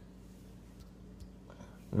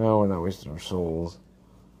 No, we're not wasting our souls.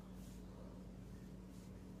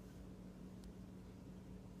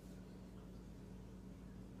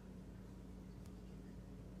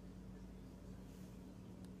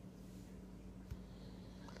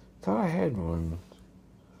 Thought I had one.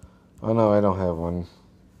 Oh no, I don't have one.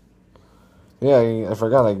 Yeah, I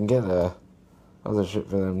forgot I can get other shit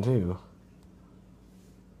for them too.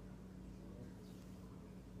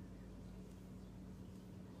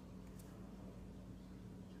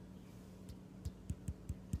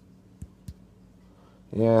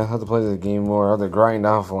 Yeah, I'll have to play the game more. I'll have to grind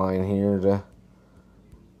offline here to...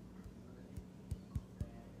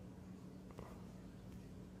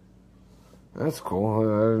 That's cool. I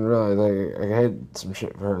didn't realize I had some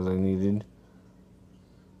shit for her that I needed.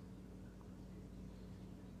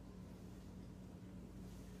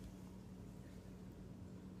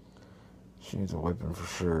 She needs a weapon for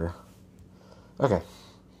sure. Okay.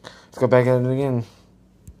 Let's go back at it again.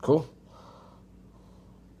 Cool.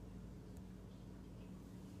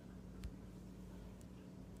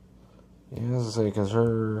 Yeah, as I say, because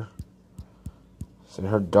her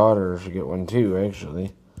daughter should get one too,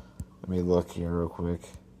 actually. Let me look here real quick.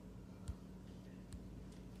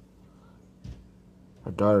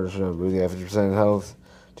 Her daughter should have 50% health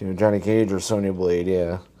to Johnny Cage or Sonya Blade,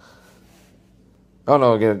 yeah. Oh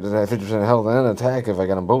no, I get 50% health and attack if I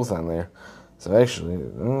got them both on there. So actually,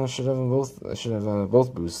 I should have them both. I should have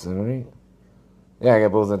both boosts then, right? Yeah, I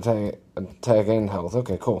got both attack and health.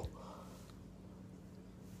 Okay, cool.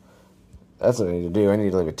 That's what I need to do. I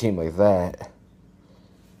need to leave a team like that.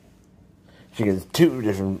 She gets two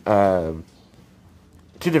different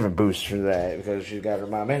boosts for that because she's got her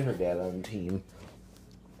mom and her dad on the team.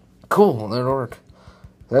 Cool, that'll work.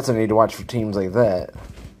 That's what I need to watch for teams like that.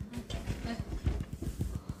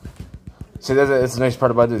 See, that's the nice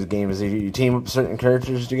part about this game is you team up certain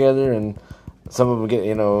characters together, and some of them get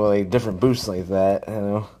like different boosts like that.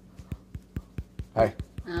 Hi.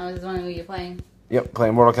 I was just wondering who you're playing. Yep,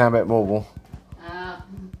 playing Mortal Kombat Mobile.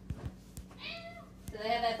 Do they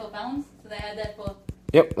have that for phones? Do they have that for...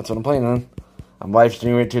 Yep, that's what I'm playing on. I'm live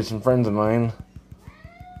streaming it to some friends of mine.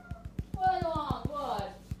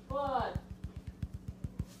 What?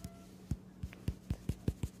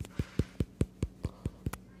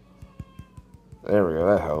 There we go,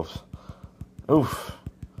 that helps. Oof.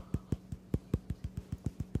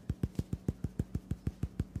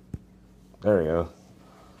 There we go.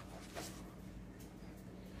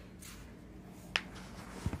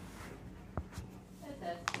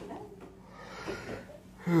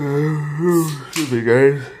 Should be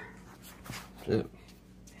guys. Shit.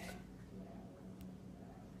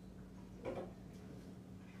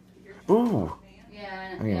 Ooh. Yeah,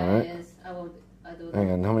 Hang on, yeah, right? it is. I do.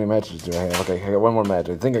 Hang on, how many matches do I have? Okay, I got one more match.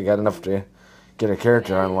 I think I got enough to get a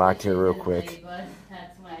character unlocked here real quick. But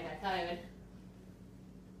that's why I got tired.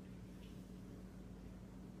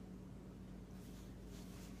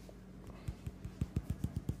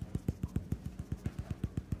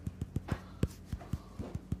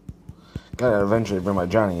 Gotta eventually bring my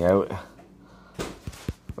Johnny out.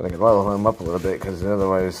 But I can level him up a little bit because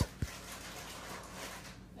otherwise...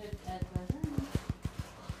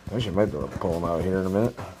 I actually might be able to pull him out here in a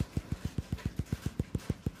minute.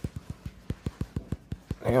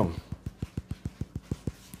 Damn.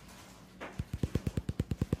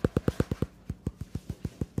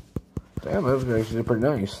 Damn, that was actually pretty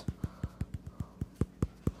nice.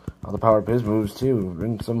 All the power up his moves too,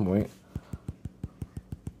 in some point.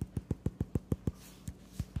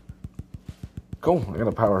 Cool, I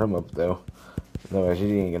gotta power him up though. Otherwise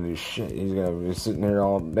he ain't gonna do shit. He's gonna be sitting there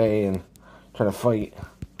all day and trying to fight.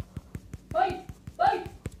 Fight! Fight!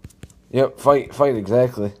 Yep, fight,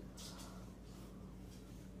 exactly.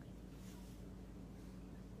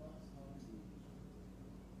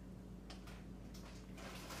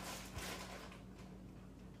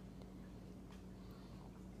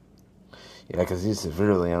 Yeah, because he's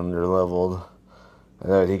severely under-leveled. I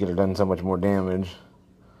thought he could have done so much more damage.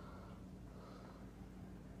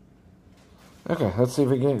 Okay, let's see if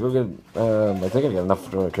we can go get... I think I got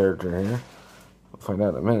enough for a character here. We'll find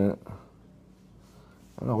out in a minute. I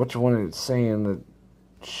don't know which one it's saying that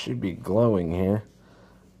should be glowing here.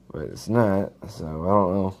 But it's not, so I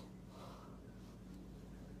don't know.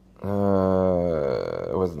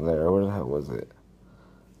 It wasn't there. Where the hell was it?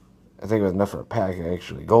 I think it was enough for a pack,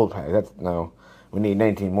 actually. Gold pack. No. We need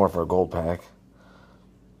 19 more for a gold pack.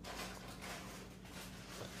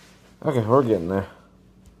 Okay, we're getting there.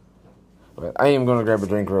 But I am going to grab a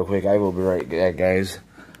drink real quick. I will be right back, guys.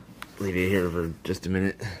 Leave you here for just a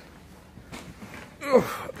minute.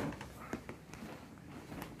 Oof.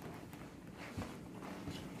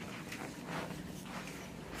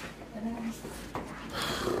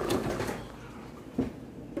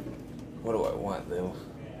 What do I want, though?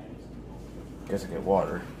 Guess I get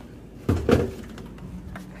water.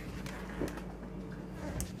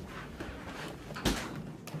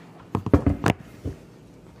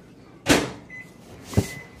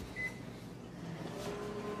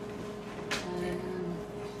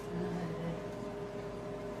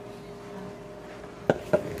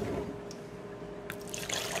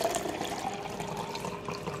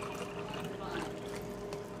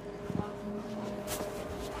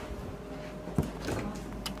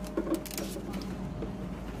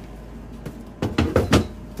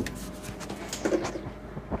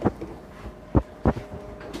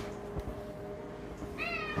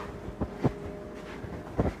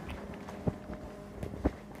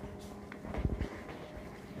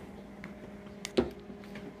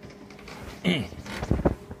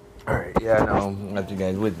 Alright, yeah, I know. I have you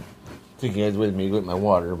guys with me with my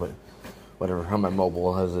water, but whatever. I'm at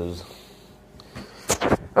mobile as is.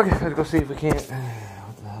 Okay, let's go see if we can't.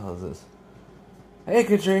 What the hell is this? Hey,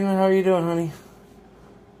 Katrina, how are you doing, honey?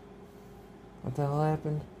 What the hell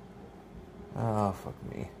happened? Oh, fuck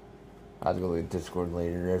me. I'll go to Discord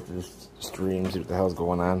later after this stream, see what the hell's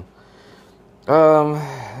going on.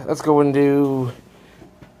 Let's go and do.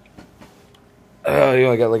 You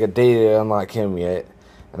only got like a day to unlock him yet.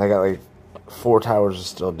 And I got like 4 towers to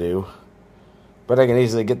still do. But I can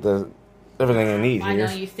easily get everything I need here. I know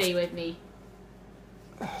you stay with me.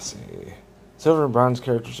 Let's see. Silver and bronze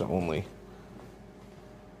characters only.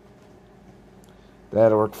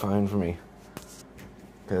 That'll work fine for me.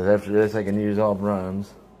 Because after this I can use all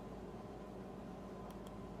bronze.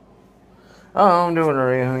 Oh, I'm doing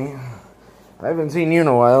alright, honey. I haven't seen you in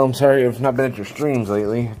a while. I'm sorry I've not been at your streams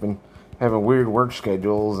lately. I've been having weird work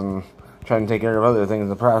schedules and trying to take care of other things in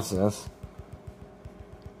the process.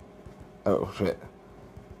 Oh, shit.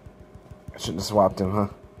 I shouldn't have swapped him, huh?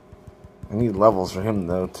 I need levels for him,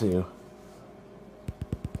 though, too.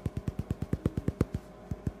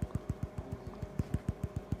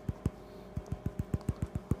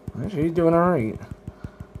 Actually, he's doing alright.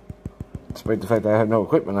 Despite the fact that I have no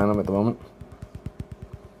equipment on him at the moment.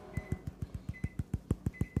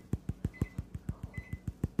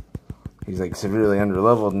 He's like severely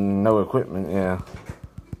underleveled and no equipment, yeah.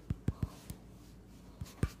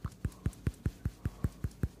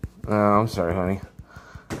 Oh, I'm sorry, honey.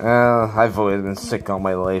 I've always been sick all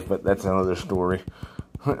my life, but that's another story.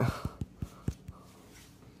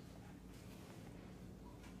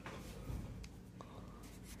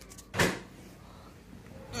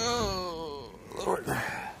 Oh, Lord.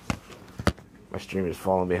 My stream is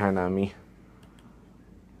falling behind on me.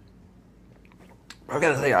 I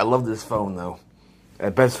gotta say, I love this phone, though.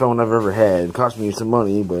 The best phone I've ever had. It cost me some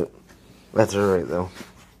money, but that's alright, though.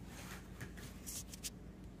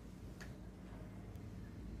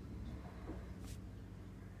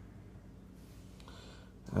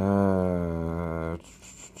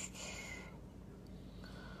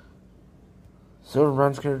 Silver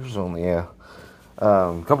bronze characters only, yeah.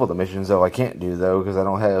 A couple of the missions, though, I can't do, though, because I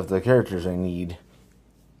don't have the characters I need.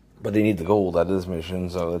 But they need the gold out of this mission,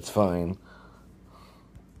 so that's fine.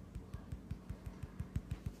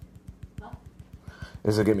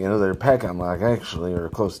 This will get me another pack unlock, actually, or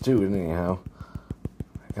close to it, anyhow.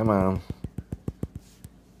 Come on.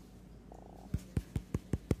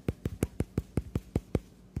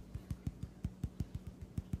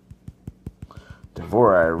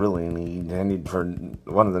 Devora I really need. I need for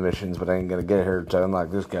one of the missions, but I ain't gonna get her to unlock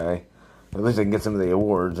this guy. At least I can get some of the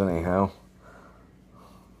awards, anyhow.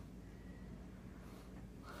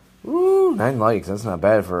 Woo! 9 likes. That's not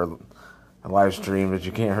bad for a live stream, but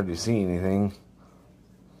you can't hardly see anything.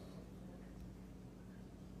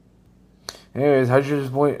 Anyways,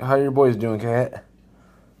 how your boys doing, Cat?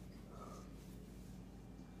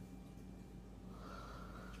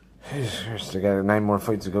 I got 9 more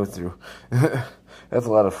fights to go through. That's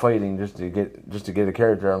a lot of fighting just to get a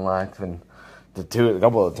character unlocked, and a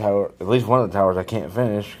couple of towers, at least one of the towers I can't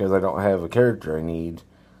finish because I don't have a character I need.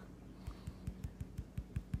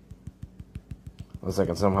 Unless I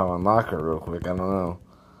can somehow unlock her real quick, I don't know.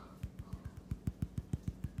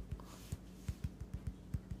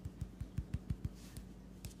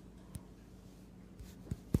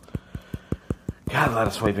 Got a lot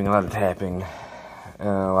of swiping, a lot of tapping, and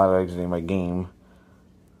a lot of exiting my game.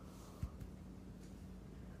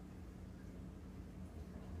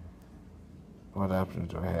 What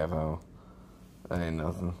options do I have? Oh, that ain't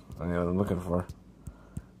nothing. I know what I'm looking for.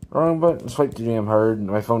 Wrong button. Swipe too damn hard.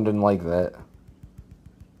 My phone didn't like that.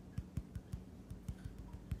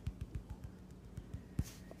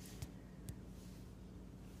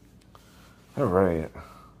 Alright.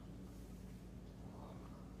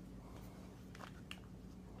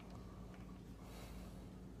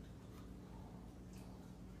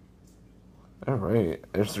 Alright.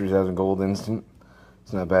 There's 3,000 gold instant.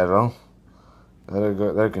 It's not bad at all.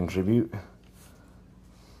 That'll contribute.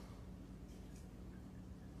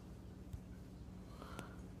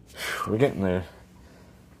 We're getting there.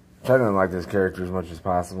 Trying to unlock this character as much as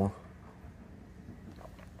possible.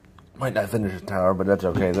 Might not finish the tower, but that's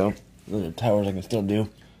okay though. Those are towers I can still do.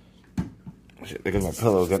 Shit, because my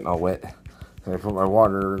pillow's getting all wet. So I put my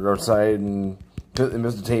water outside and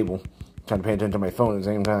missed the table. Trying to pay attention to my phone at the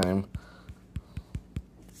same time.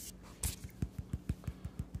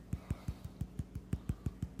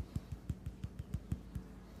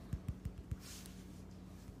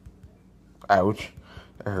 Ouch.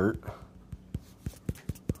 That hurt.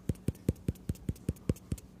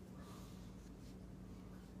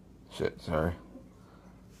 Shit, sorry.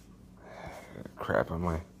 Crap on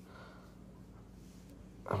my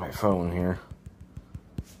phone here.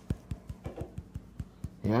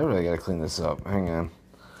 Yeah, I really gotta clean this up. Hang on.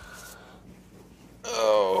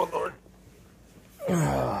 Oh, Lord.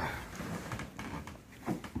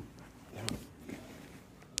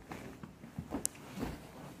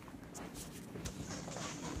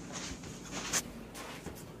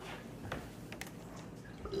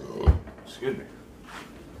 Excuse me.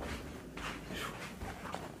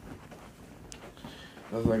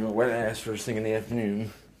 I was like a wet ass first thing in the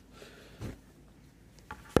afternoon.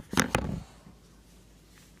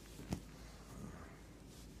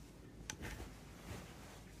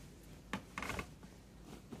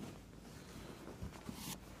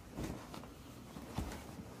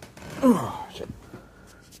 Oh, shit.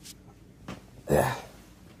 Yeah.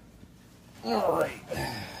 Alright.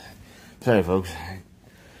 Sorry, folks.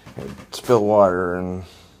 I spilled water and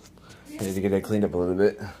I had to get that cleaned up a little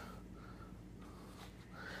bit.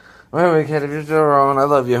 Well, Kat, if you're still wrong, I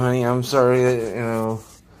love you, honey. I'm sorry that,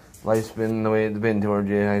 life's been the way it's been towards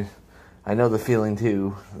you. I know the feeling,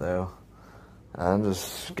 too, though. I'm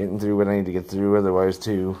just getting through what I need to get through, otherwise,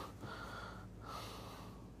 too.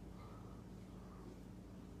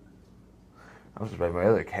 I'm surprised my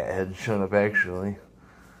other cat had shown up, actually.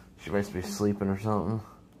 She must be sleeping or something.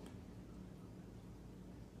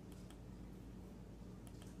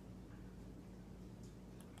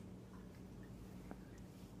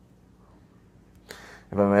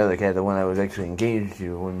 If I my other cat, the one I was actually engaged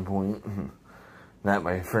to at one point. Not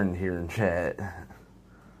my friend here in chat.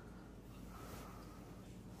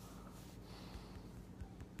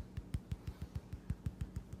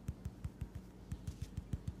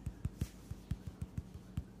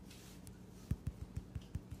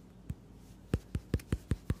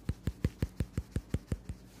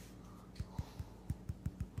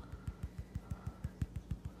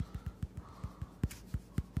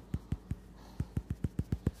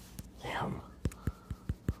 Damn.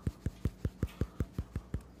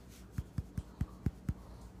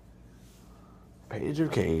 Page or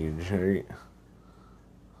cage, right?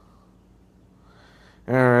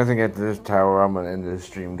 I think at this tower I'm going to end the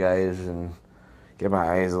stream, guys, and give my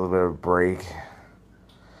eyes a little bit of a break.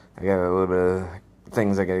 I got a little bit of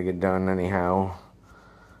things I got to get done anyhow.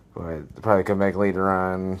 But I'll probably come back later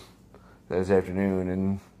on this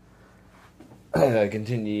afternoon and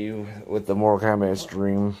continue with the Mortal Kombat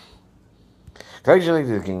stream. I actually like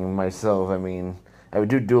this game myself. I mean, I would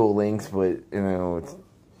do dual links, but you know,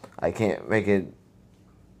 I can't make it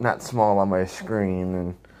not small on my screen,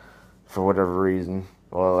 and for whatever reason.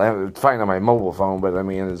 Well, it's fine on my mobile phone, but I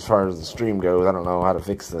mean, as far as the stream goes, I don't know how to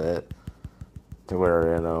fix that to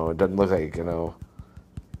where, you know, it doesn't look like, you know,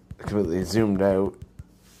 completely zoomed out.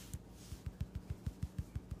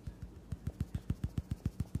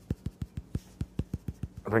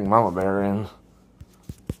 Bring Mama Bear in.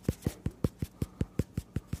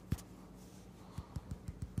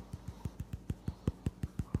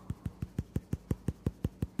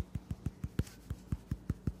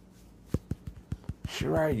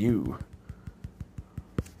 Sure are you.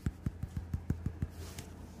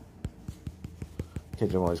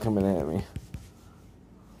 Kids are always coming at me.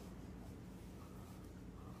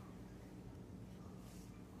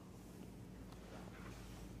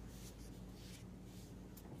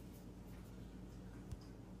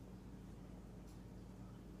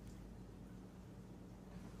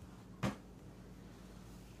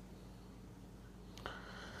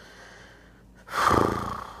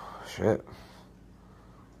 Shit.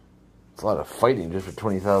 It's a lot of fighting just for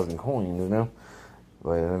 20,000 coins, you know?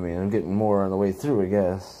 But, I mean, I'm getting more on the way through, I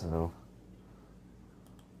guess, so.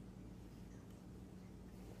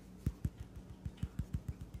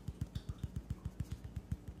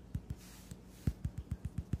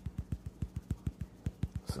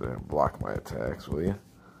 So, block my attacks, will you?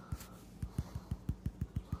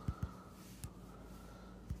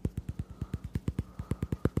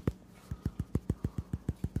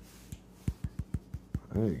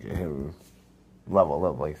 I need to get him leveled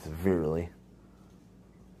up, like, severely.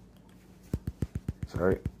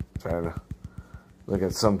 Sorry, trying to look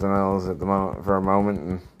at something else at the moment for a moment,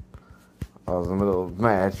 and I was in the middle of a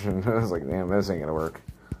match, and I was like, damn, this ain't gonna work.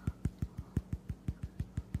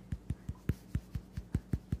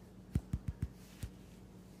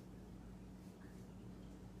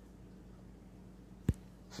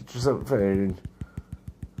 Sit yourself faded.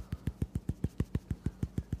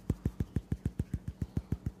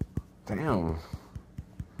 Damn.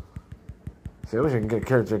 See, I wish I could get a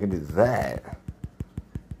character that can do that.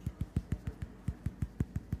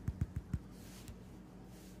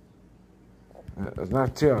 There's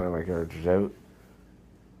not too many of my characters out.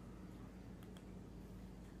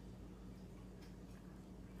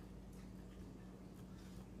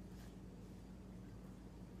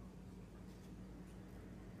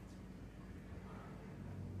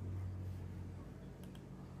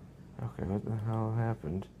 Okay, what the hell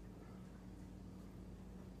happened?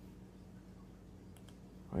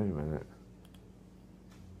 Wait a minute.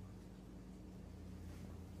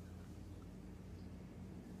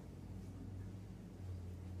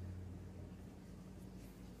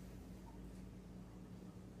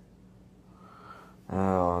 Oh,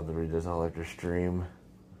 I'll have to read this all after stream.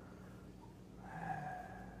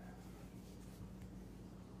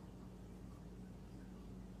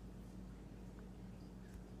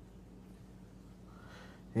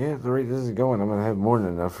 Yeah, the rate this is going, I'm gonna have more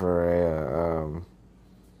than enough for a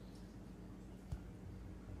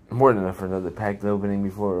more than enough for another pack opening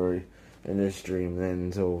before in this stream.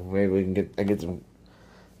 Then, so maybe we can get some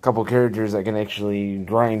couple characters I can actually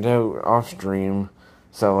grind out off stream,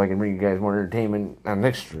 so I can bring you guys more entertainment on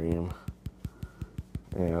next stream.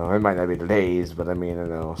 You know, it might not be today's, but I mean, you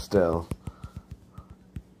know, still.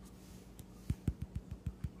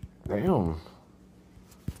 Damn.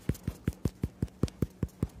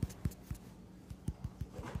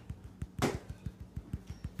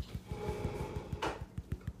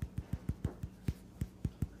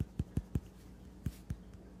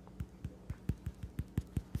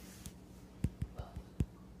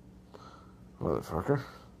 Motherfucker.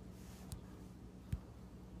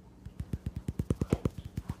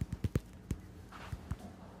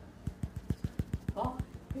 Oh.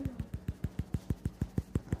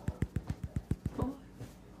 Oh.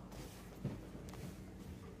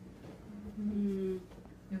 Mm.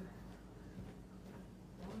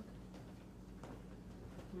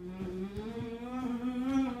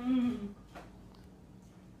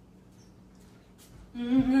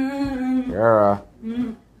 Yara.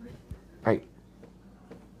 Hey.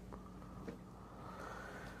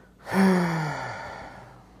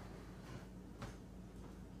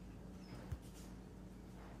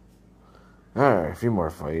 Alright, a few more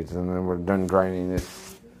fights, and then we're done grinding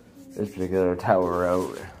this particular tower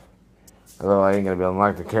out. Although I ain't gonna be able to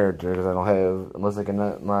unlock the character, because I don't have, unless I can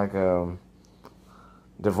unlock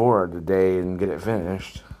Devora today and get it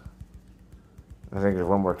finished. I think there's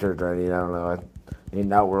one more character I need. I don't know. I need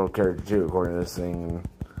an Outworld character too, according to this thing. And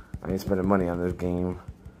I ain't spending money on this game.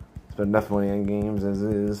 Spend enough money on games as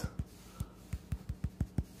is.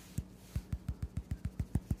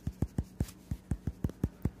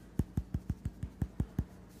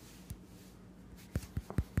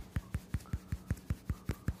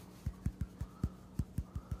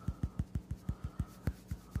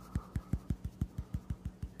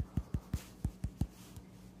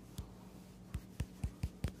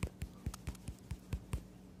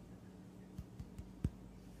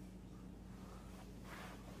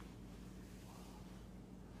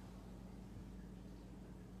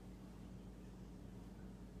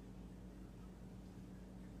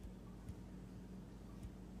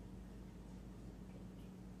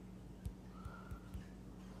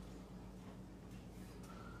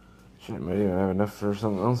 Shit, might even have enough for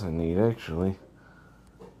something else I need, actually.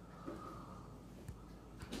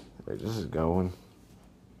 Right, this is going.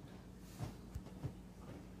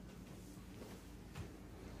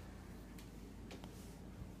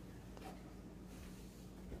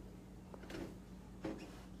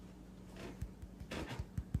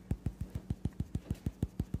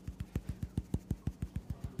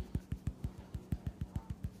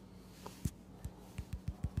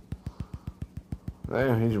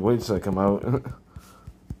 Yeah, he just waits till I come out.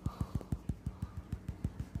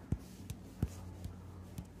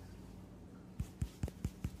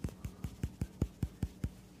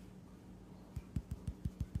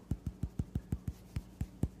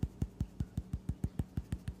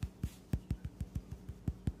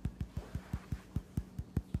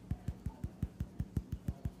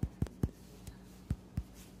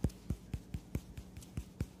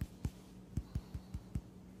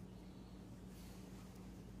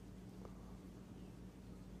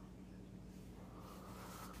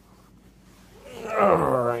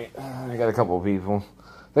 Alright, I got a couple of people.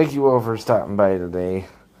 Thank you all for stopping by today.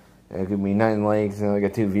 It could be 9 likes, and I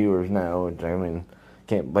got 2 viewers now, which, I mean,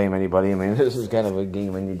 can't blame anybody. I mean, this is kind of a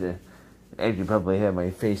game I need to actually probably have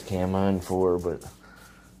my face cam on for, but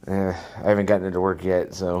I haven't gotten it to work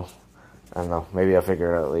yet, so I don't know. Maybe I'll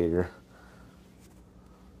figure it out later.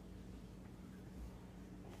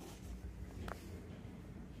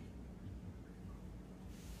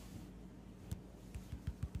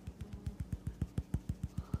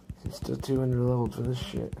 He's still 200 leveled for this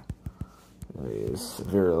shit. He is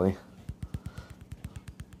severely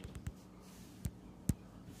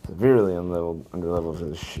under leveled for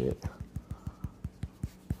this shit.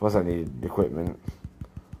 Plus I need equipment.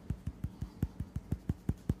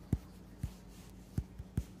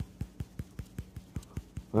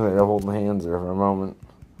 They're holding hands there for a moment.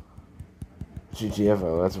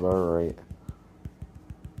 GTFO, that's about right.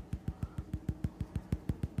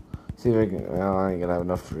 See if I can. Well, I ain't gonna have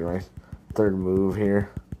enough for my third move here.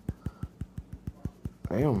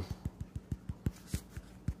 Damn.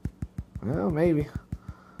 Well, maybe.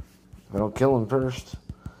 If I don't kill him first,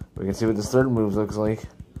 we can see what this third move looks like.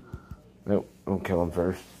 Nope, don't kill him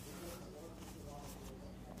first.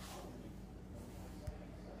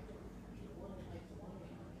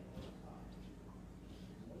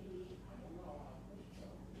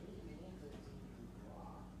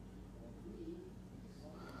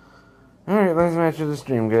 Alright, last match of the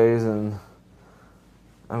stream, guys, and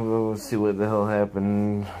I'm going to see what the hell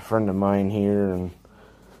happened. A friend of mine here, and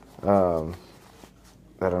I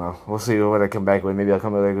don't know. We'll see what I come back with. Maybe I'll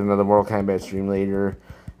come back with another Mortal Kombat stream later.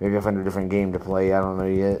 Maybe I'll find a different game to play. I don't know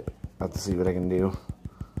yet. I'll have to see what I can do.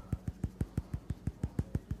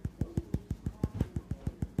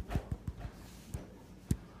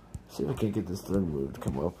 See if I can't get this third move to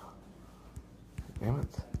come up. Damn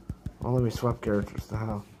it. Well, let me swap characters. The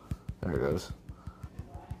hell? There it goes.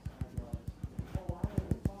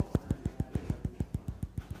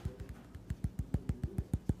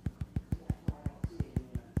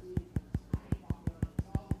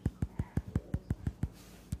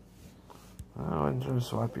 Oh, I'm trying to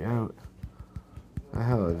swap you out. The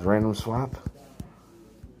hell is random swap?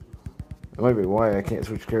 It might be why I can't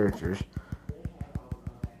switch characters.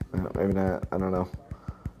 Maybe not. I don't know.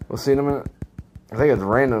 We'll see in a minute. I think it's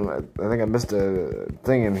random. I think I missed a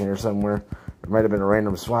thing in here somewhere. It might have been a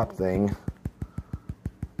random swap thing.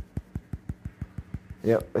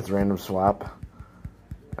 Yep, it's random swap.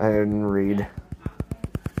 I didn't read.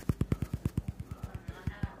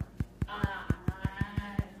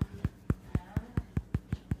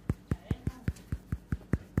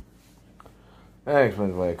 That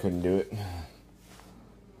explains why I couldn't do it.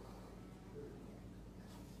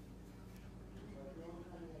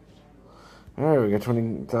 Alright, we got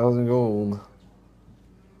 20,000 gold.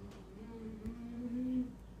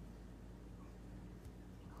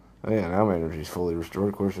 Oh yeah, now my energy's fully restored.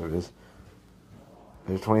 Of course it is.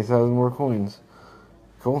 There's 20,000 more coins.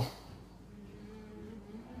 Cool.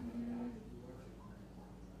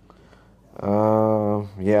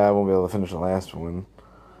 Yeah, I won't be able to finish the last one.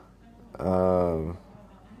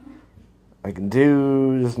 I can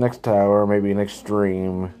do this next tower, maybe next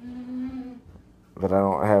stream. But I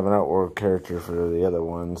don't have an outward character for the other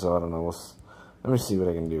one, so I don't know. Let me see what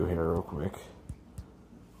I can do here real quick.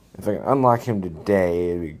 If I can unlock him today,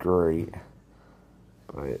 it'd be great.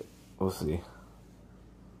 But we'll see.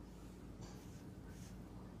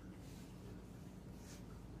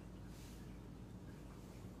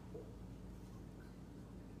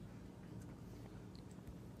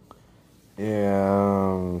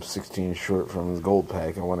 Yeah, I'm 16 short from the gold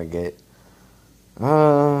pack I want to get.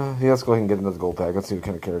 Yeah, let's go ahead and get another gold pack. Let's see what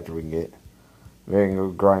kind of character we can get. Maybe I can go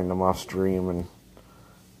grind them off stream and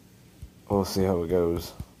we'll see how it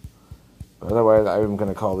goes. But otherwise, I'm going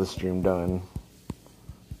to call this stream done.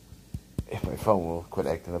 If my phone will quit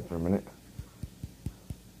acting up for a minute.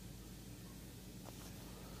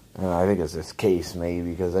 I think it's this case maybe,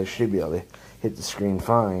 because I should be able to hit the screen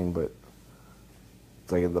fine, but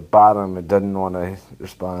it's like at the bottom it doesn't want to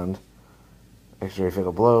respond. X-ray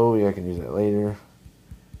fatal blow, yeah, I can use that later.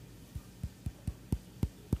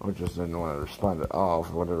 Or just didn't want to respond at all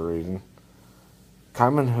for whatever reason.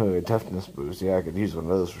 Common hood, toughness boost, yeah, I could use one of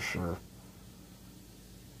those for sure.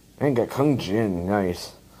 And got Kung Jin,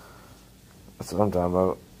 nice. That's what I'm talking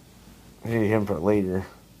about. I need him for later.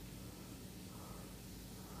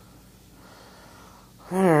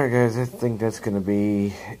 Alright guys, I think that's going to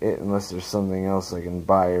be it, unless there's something else I can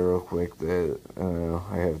buy real quick that, I don't know,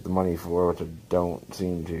 I have the money for, which I don't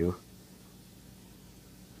seem to.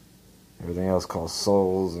 Everything else costs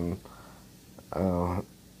souls, and, for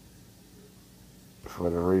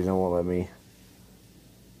whatever reason, won't let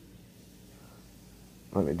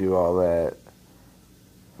me do all that.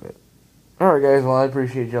 Alright guys, well I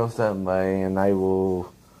appreciate y'all stopping by, and I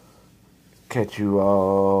will catch you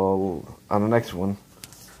all on the next one.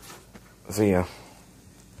 See ya.